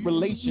in right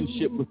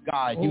relationship with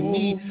God. You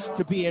need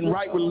to be in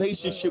right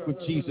relationship with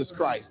Jesus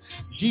Christ.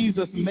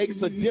 Jesus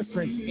makes a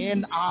difference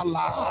in our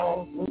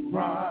lives.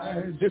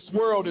 This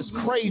world is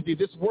crazy.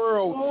 This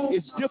world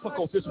is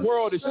difficult. This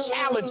world is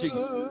challenging.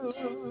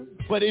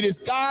 But it is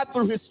God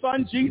through his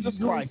son, Jesus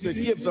Christ, that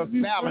gives us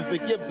balance,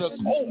 that gives us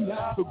hope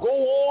to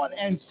go on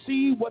and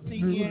see what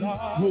the end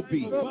will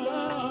be.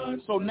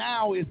 So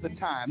now is the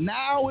time.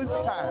 Now is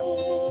the time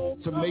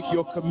to make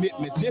your commitment.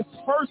 This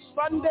first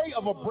Sunday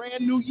of a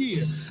brand new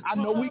year. I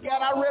know we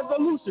got our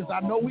resolutions. I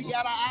know we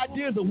got our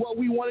ideas of what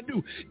we want to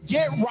do.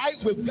 Get right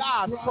with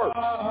God first.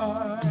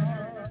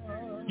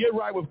 Get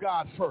right with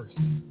God first.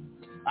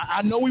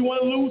 I know we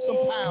want to lose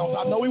some pounds.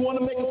 I know we want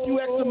to make a few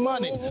extra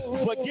money.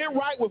 But get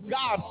right with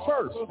God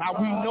first. Now,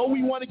 we know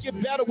we want to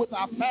get better with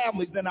our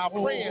families and our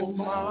friends.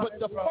 But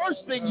the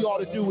first thing you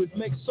ought to do is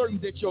make certain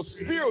that your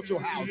spiritual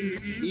house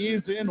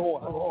is in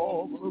order.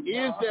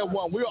 Is there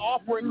one? We're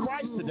offering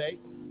Christ today.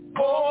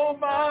 Oh,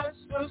 my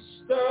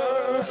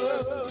sister,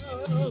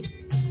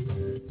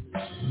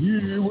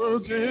 he will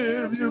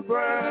give you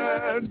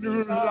brand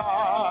new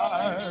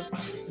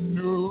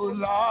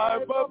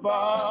life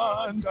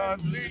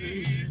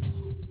abundantly.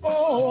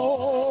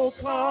 Oh,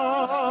 come on.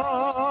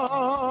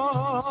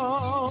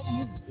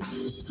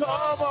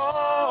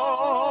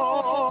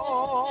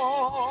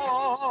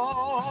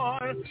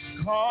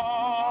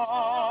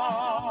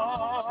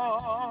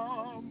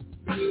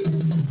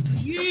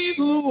 Ye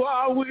who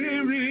are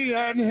weary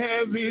and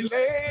heavy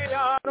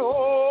laden,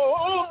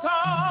 oh,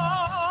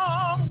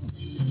 come.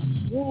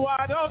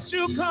 Why don't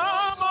you come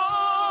on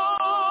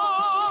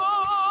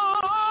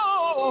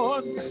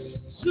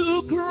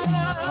to Christ?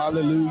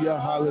 Hallelujah,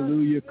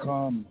 hallelujah,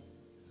 come.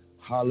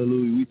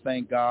 Hallelujah. We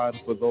thank God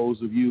for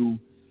those of you.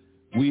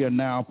 We are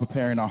now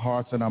preparing our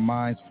hearts and our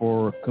minds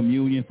for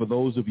communion. For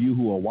those of you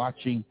who are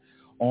watching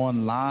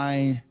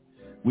online,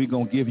 we're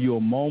going to give you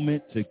a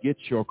moment to get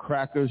your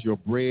crackers, your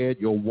bread,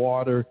 your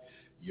water,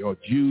 your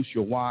juice,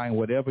 your wine,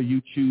 whatever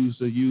you choose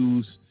to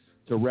use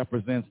to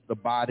represent the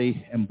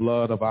body and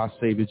blood of our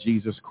Savior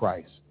Jesus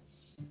Christ.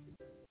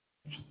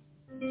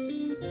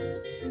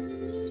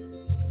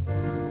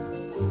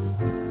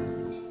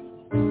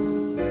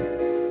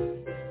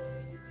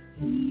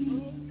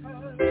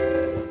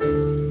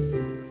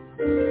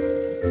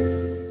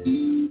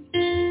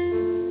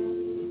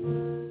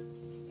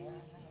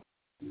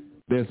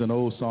 There's an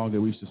old song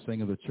that we used to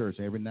sing in the church.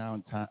 Every now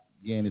and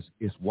again,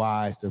 it's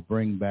wise to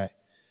bring back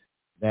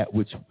that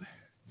which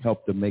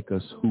helped to make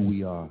us who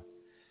we are.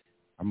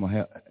 I'm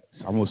gonna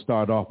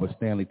start off with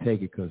Stanley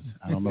Take It because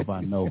I don't know if I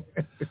know.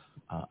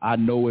 I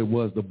know it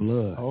was the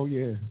blood. Oh,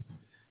 yeah.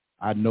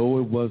 I know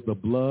it was the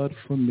blood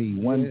for me.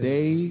 One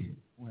day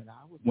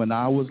when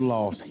I was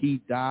lost,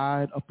 he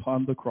died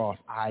upon the cross.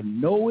 I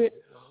know it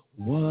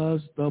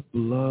was the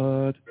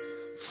blood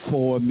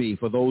for me.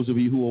 For those of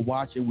you who are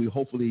watching,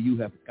 hopefully you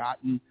have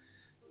gotten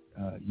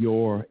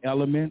your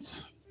elements.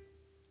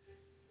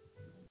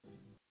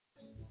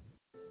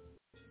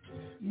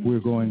 We're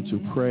going to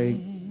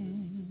pray.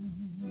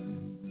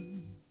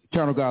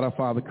 Eternal God, our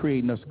Father,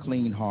 creating us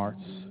clean hearts.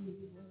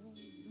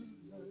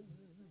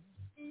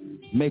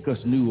 Make us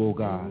new, O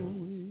God.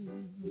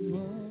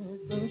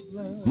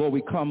 Lord,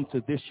 we come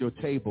to this, your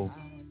table,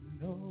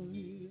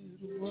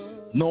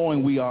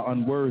 knowing we are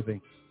unworthy.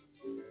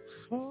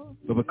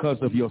 But because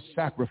of your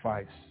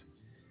sacrifice,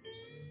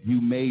 you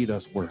made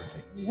us worthy.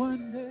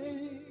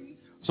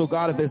 So,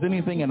 God, if there's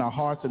anything in our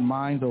hearts and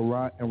minds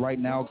right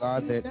now,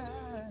 God, that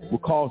will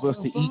cause us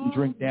to eat and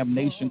drink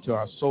damnation to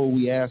our soul,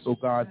 we ask, oh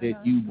God,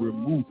 that you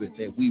remove it,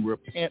 that we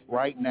repent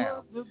right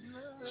now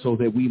so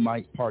that we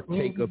might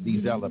partake of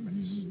these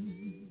elements.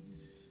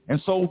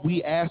 And so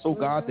we ask, oh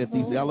God, that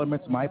these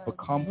elements might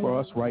become for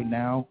us right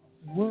now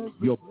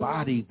your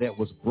body that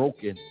was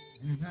broken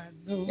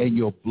and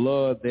your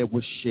blood that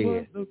was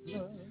shed.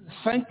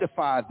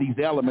 Sanctify these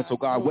elements, oh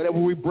God, whatever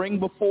we bring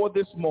before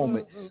this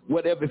moment,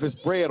 whatever, if it's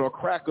bread or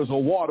crackers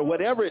or water,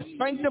 whatever it is,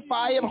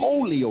 sanctify it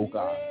wholly, oh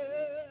God,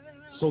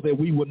 so that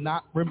we will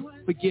not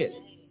forget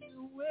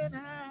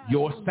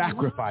your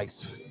sacrifice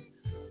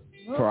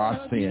for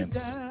our sins.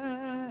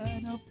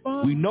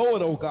 We know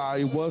it, oh God,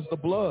 it was the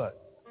blood.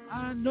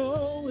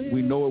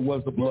 We know it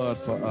was the blood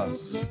for us.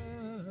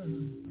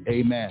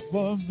 Amen.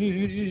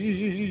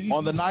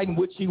 On the night in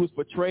which he was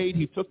betrayed,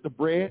 he took the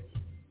bread.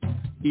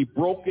 He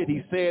broke it.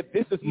 He said,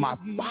 this is my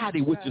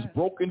body, which is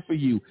broken for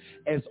you.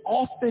 As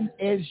often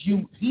as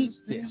you eat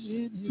this,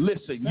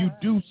 listen, you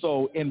do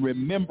so in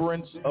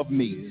remembrance of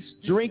me.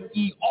 Drink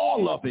ye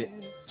all of it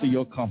to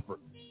your comfort.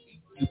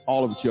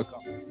 All of it to your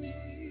comfort.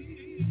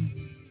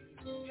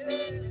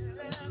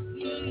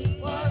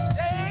 One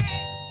day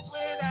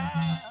when I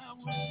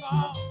was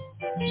lost,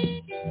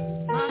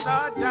 my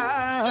God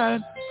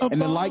died.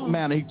 And in like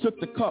manner, he took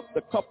the cup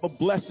of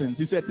blessings.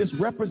 He said, this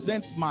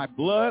represents my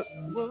blood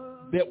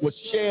that was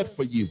shed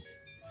for you.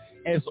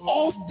 As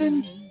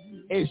often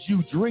as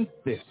you drink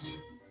this,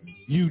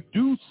 you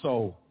do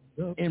so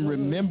in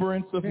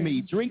remembrance of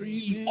me. Drink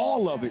ye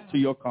all of it to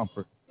your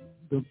comfort.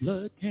 The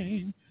blood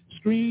came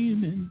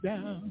streaming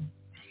down.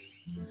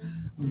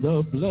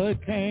 The blood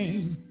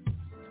came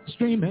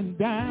streaming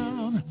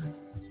down.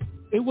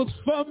 It was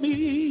for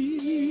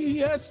me,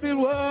 yes it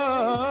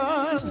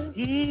was.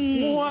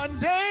 One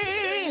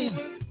day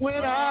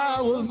when I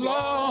was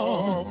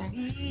lost,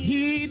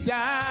 he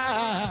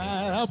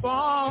died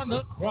upon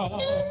the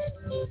cross.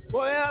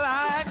 Well,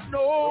 I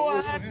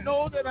know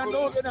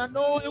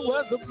it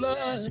was the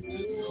blood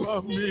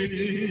for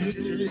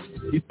me.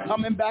 He's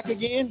coming back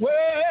again?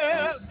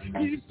 Well,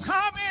 he's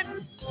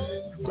coming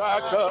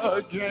back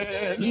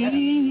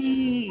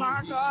again.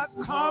 My God,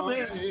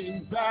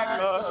 coming back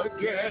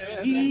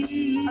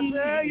again. I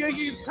tell you,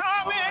 he's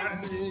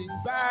coming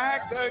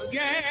back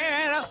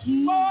again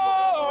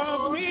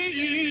for me.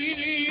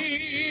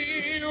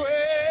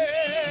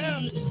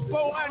 Well,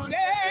 for one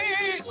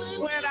day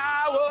when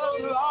I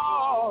was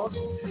lost,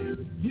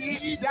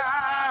 he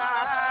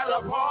died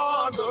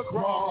upon the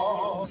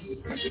cross.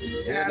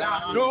 And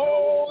I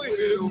know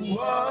it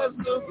was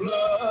the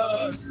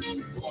blood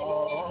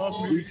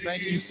for me. We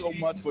thank you so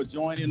much for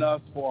joining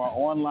us for our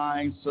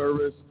online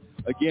service.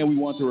 Again, we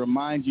want to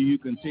remind you,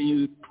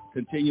 continue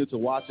to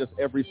watch us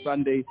every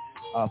Sunday.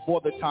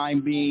 For the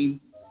time being,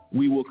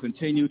 we will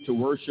continue to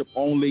worship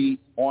only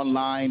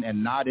online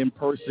and not in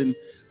person,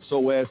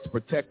 so as to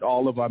protect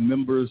all of our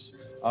members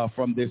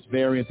from this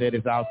variant that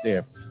is out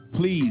there.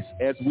 Please,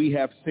 as we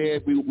have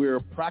said, we're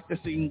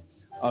practicing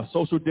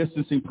social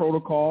distancing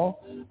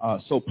protocol,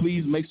 so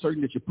please make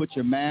certain that you put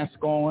your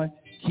mask on,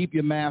 keep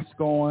your mask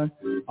on.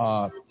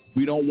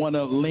 We don't want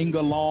to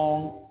linger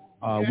long.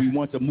 We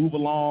want to move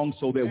along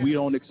so that we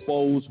don't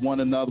expose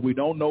one another. We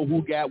don't know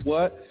who got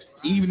what,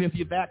 even if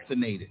you're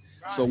vaccinated.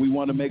 So we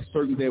want to make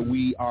certain that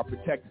we are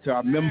protected to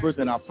our members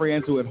and our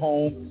friends who are at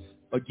home.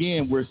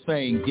 Again, we're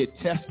saying get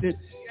tested,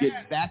 get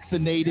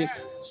vaccinated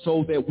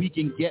so that we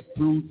can get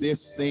through this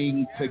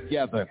thing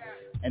together.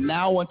 And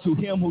now unto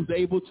him who's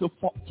able to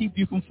keep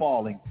you from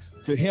falling,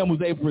 to him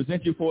who's able to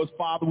present you for his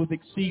Father with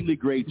exceedingly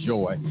great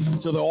joy,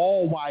 to the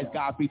all-wise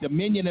God be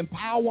dominion and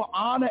power,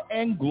 honor,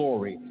 and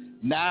glory,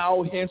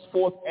 now,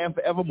 henceforth, and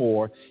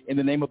forevermore, in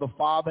the name of the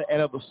Father,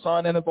 and of the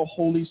Son, and of the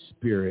Holy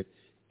Spirit.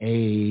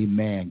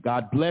 Amen.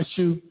 God bless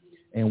you.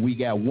 And we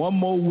got one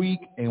more week,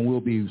 and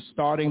we'll be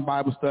starting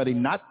Bible study,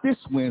 not this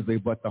Wednesday,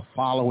 but the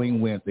following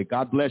Wednesday.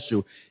 God bless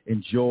you.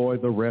 Enjoy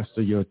the rest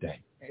of your day.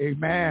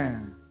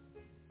 Amen.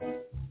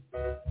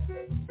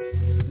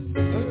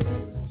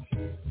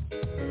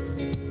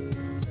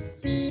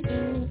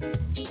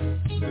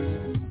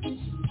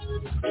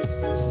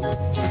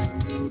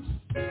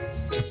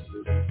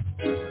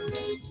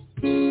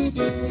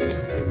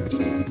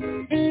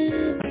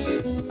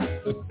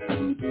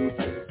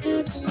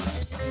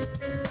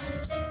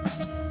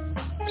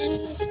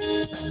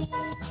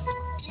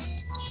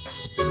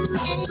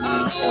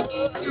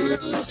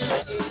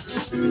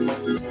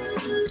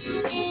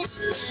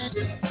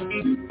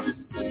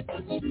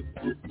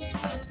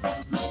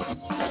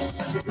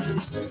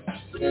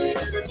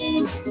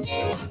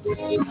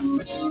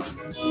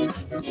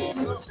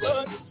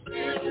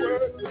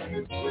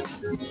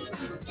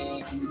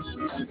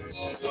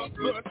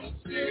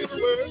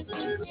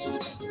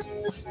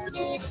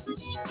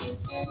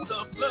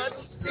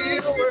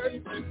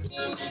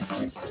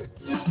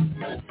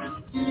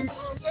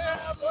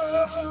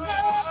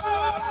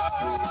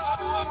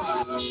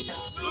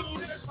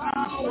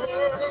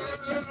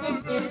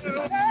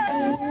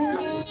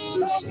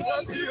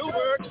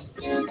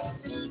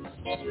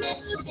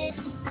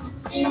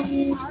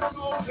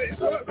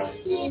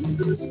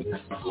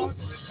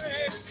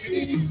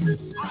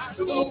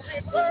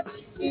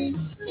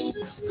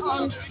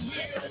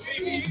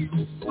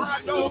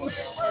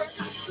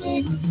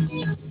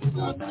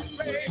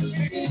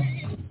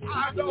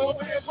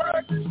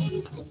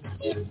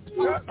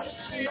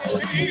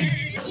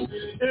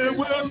 It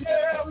will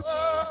never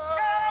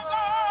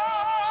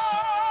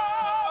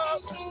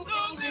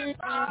lose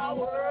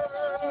power.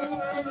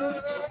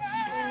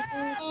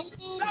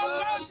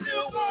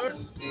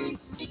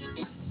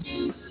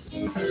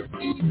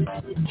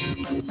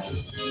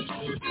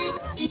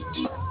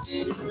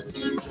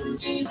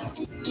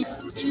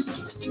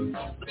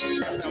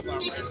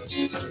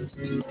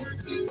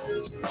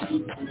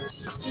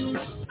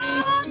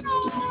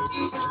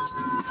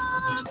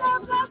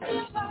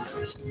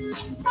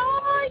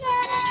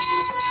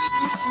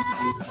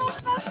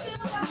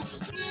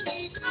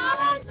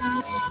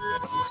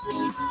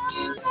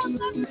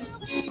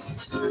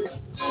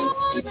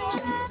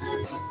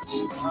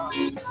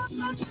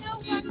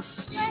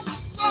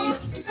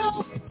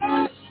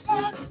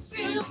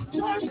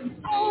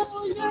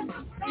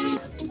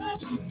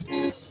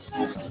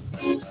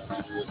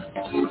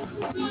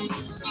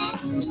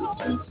 Oh,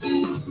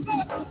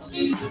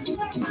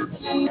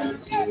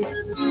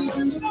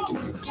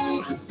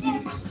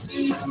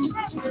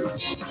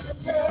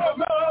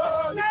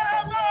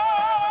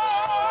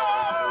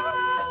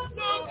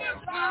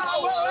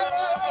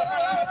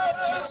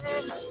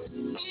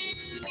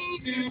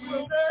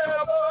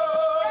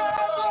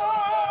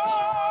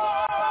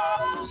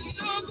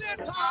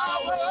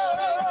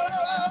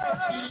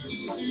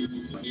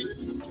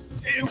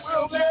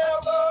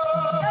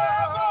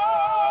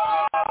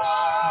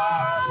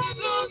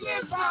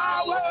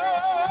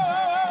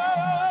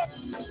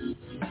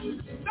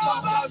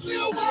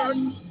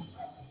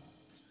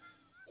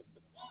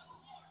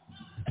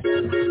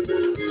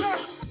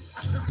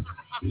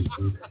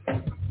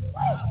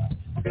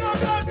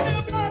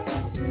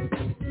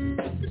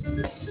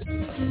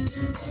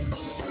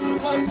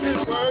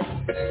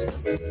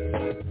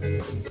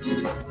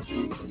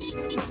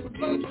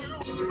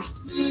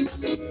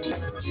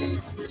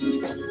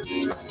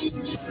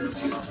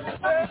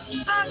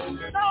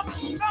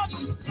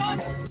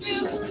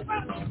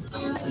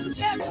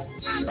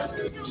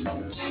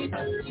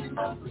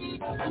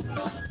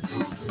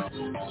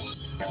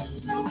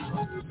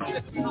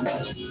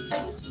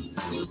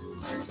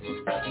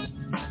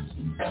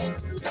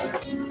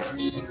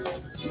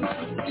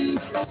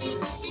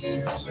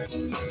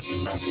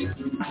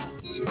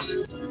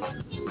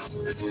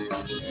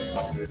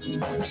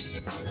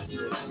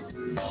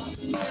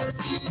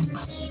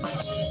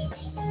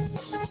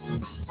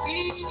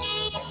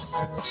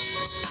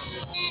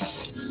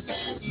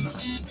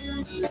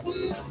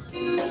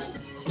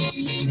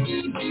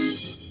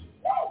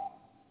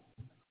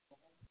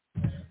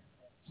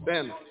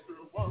 Stanley.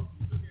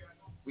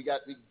 We can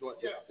go.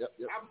 Yep.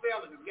 I'm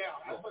failing you, gal.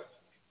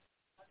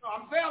 No,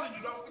 I'm failing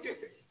you. Don't forget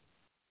it.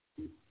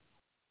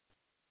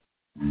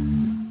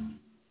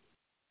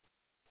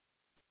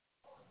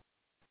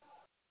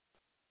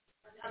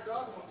 I got the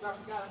other one. I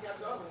got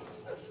the other one.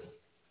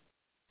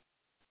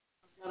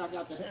 I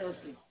got the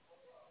heresy.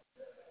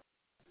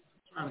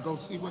 Trying to go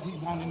see what he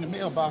wanted in the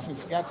mailbox and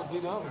forgot to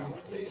do the other one.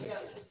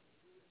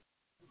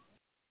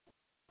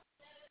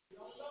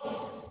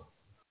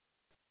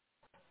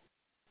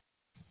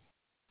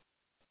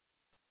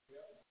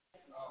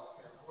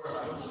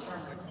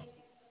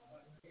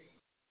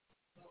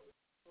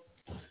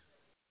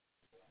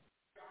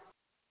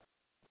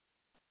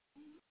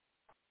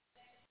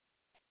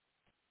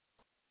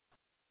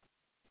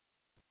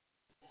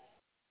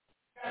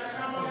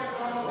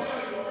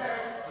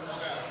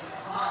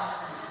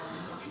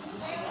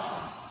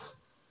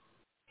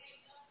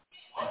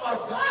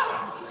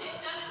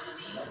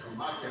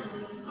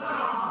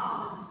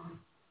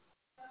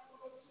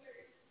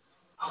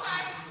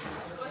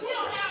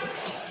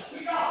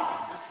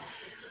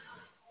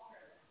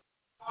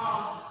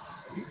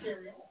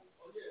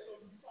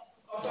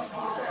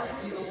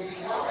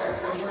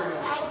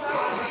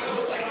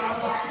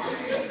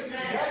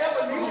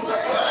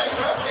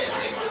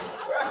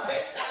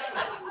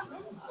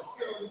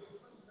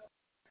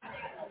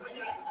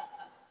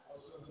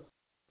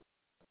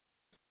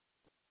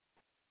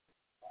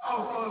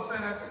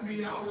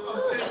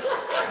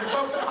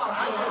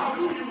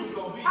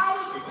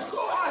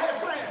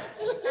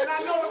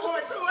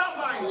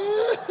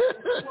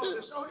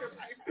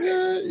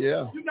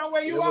 Yeah. You know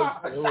where you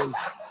are. It was.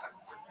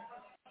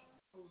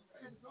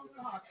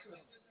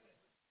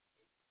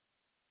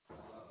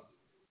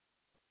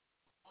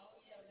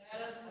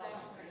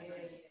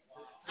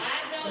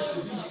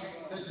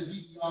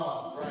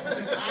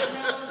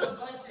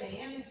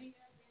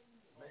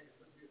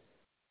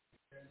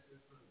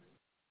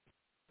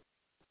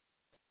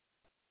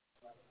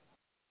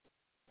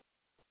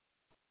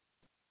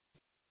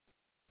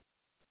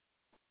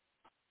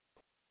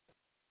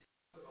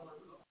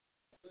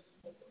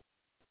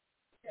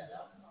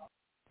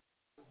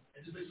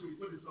 And just make sure you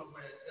put it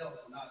somewhere else,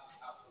 not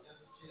outside.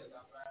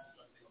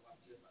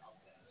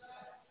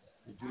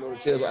 Did you know the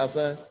chairs are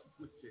outside?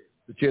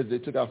 The chairs they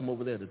took out from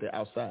over there, that they're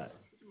outside.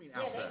 What do you mean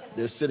outside?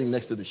 They're sitting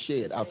next to the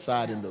shed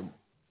outside in the.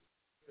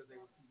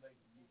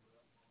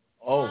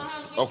 Oh,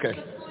 okay.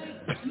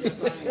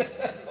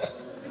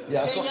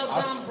 Yeah, I your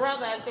dumb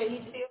brother, I said he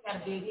still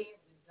got a big head.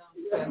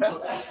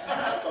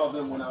 I saw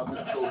them when I went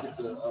to go get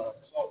the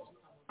salt.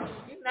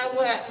 You know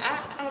what?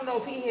 I don't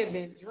know if he had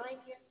been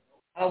drinking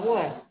or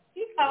what.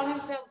 He called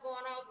himself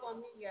going off on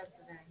me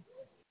yesterday.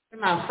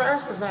 My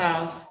first of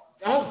all,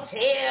 don't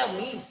tell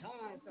me so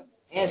and so.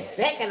 And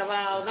second of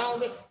all, don't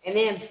be. And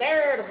then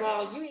third of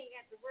all, you ain't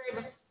got to worry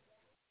about.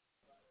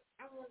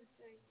 I want to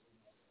say,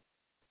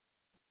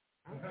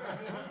 I'm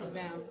from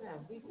down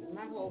south.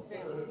 My whole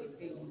family we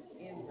be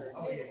inward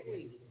this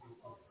week.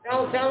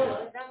 Don't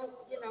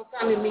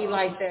come at me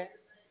like that.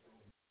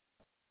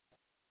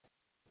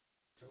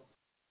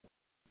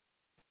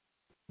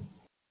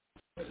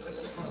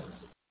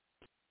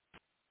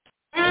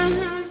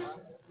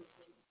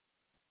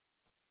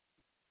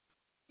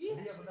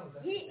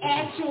 He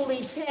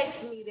actually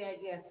texted me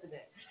that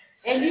yesterday.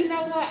 And you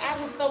know what?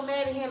 I was so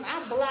mad at him.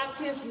 I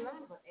blocked his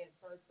number at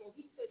first, so I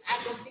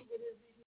could see what his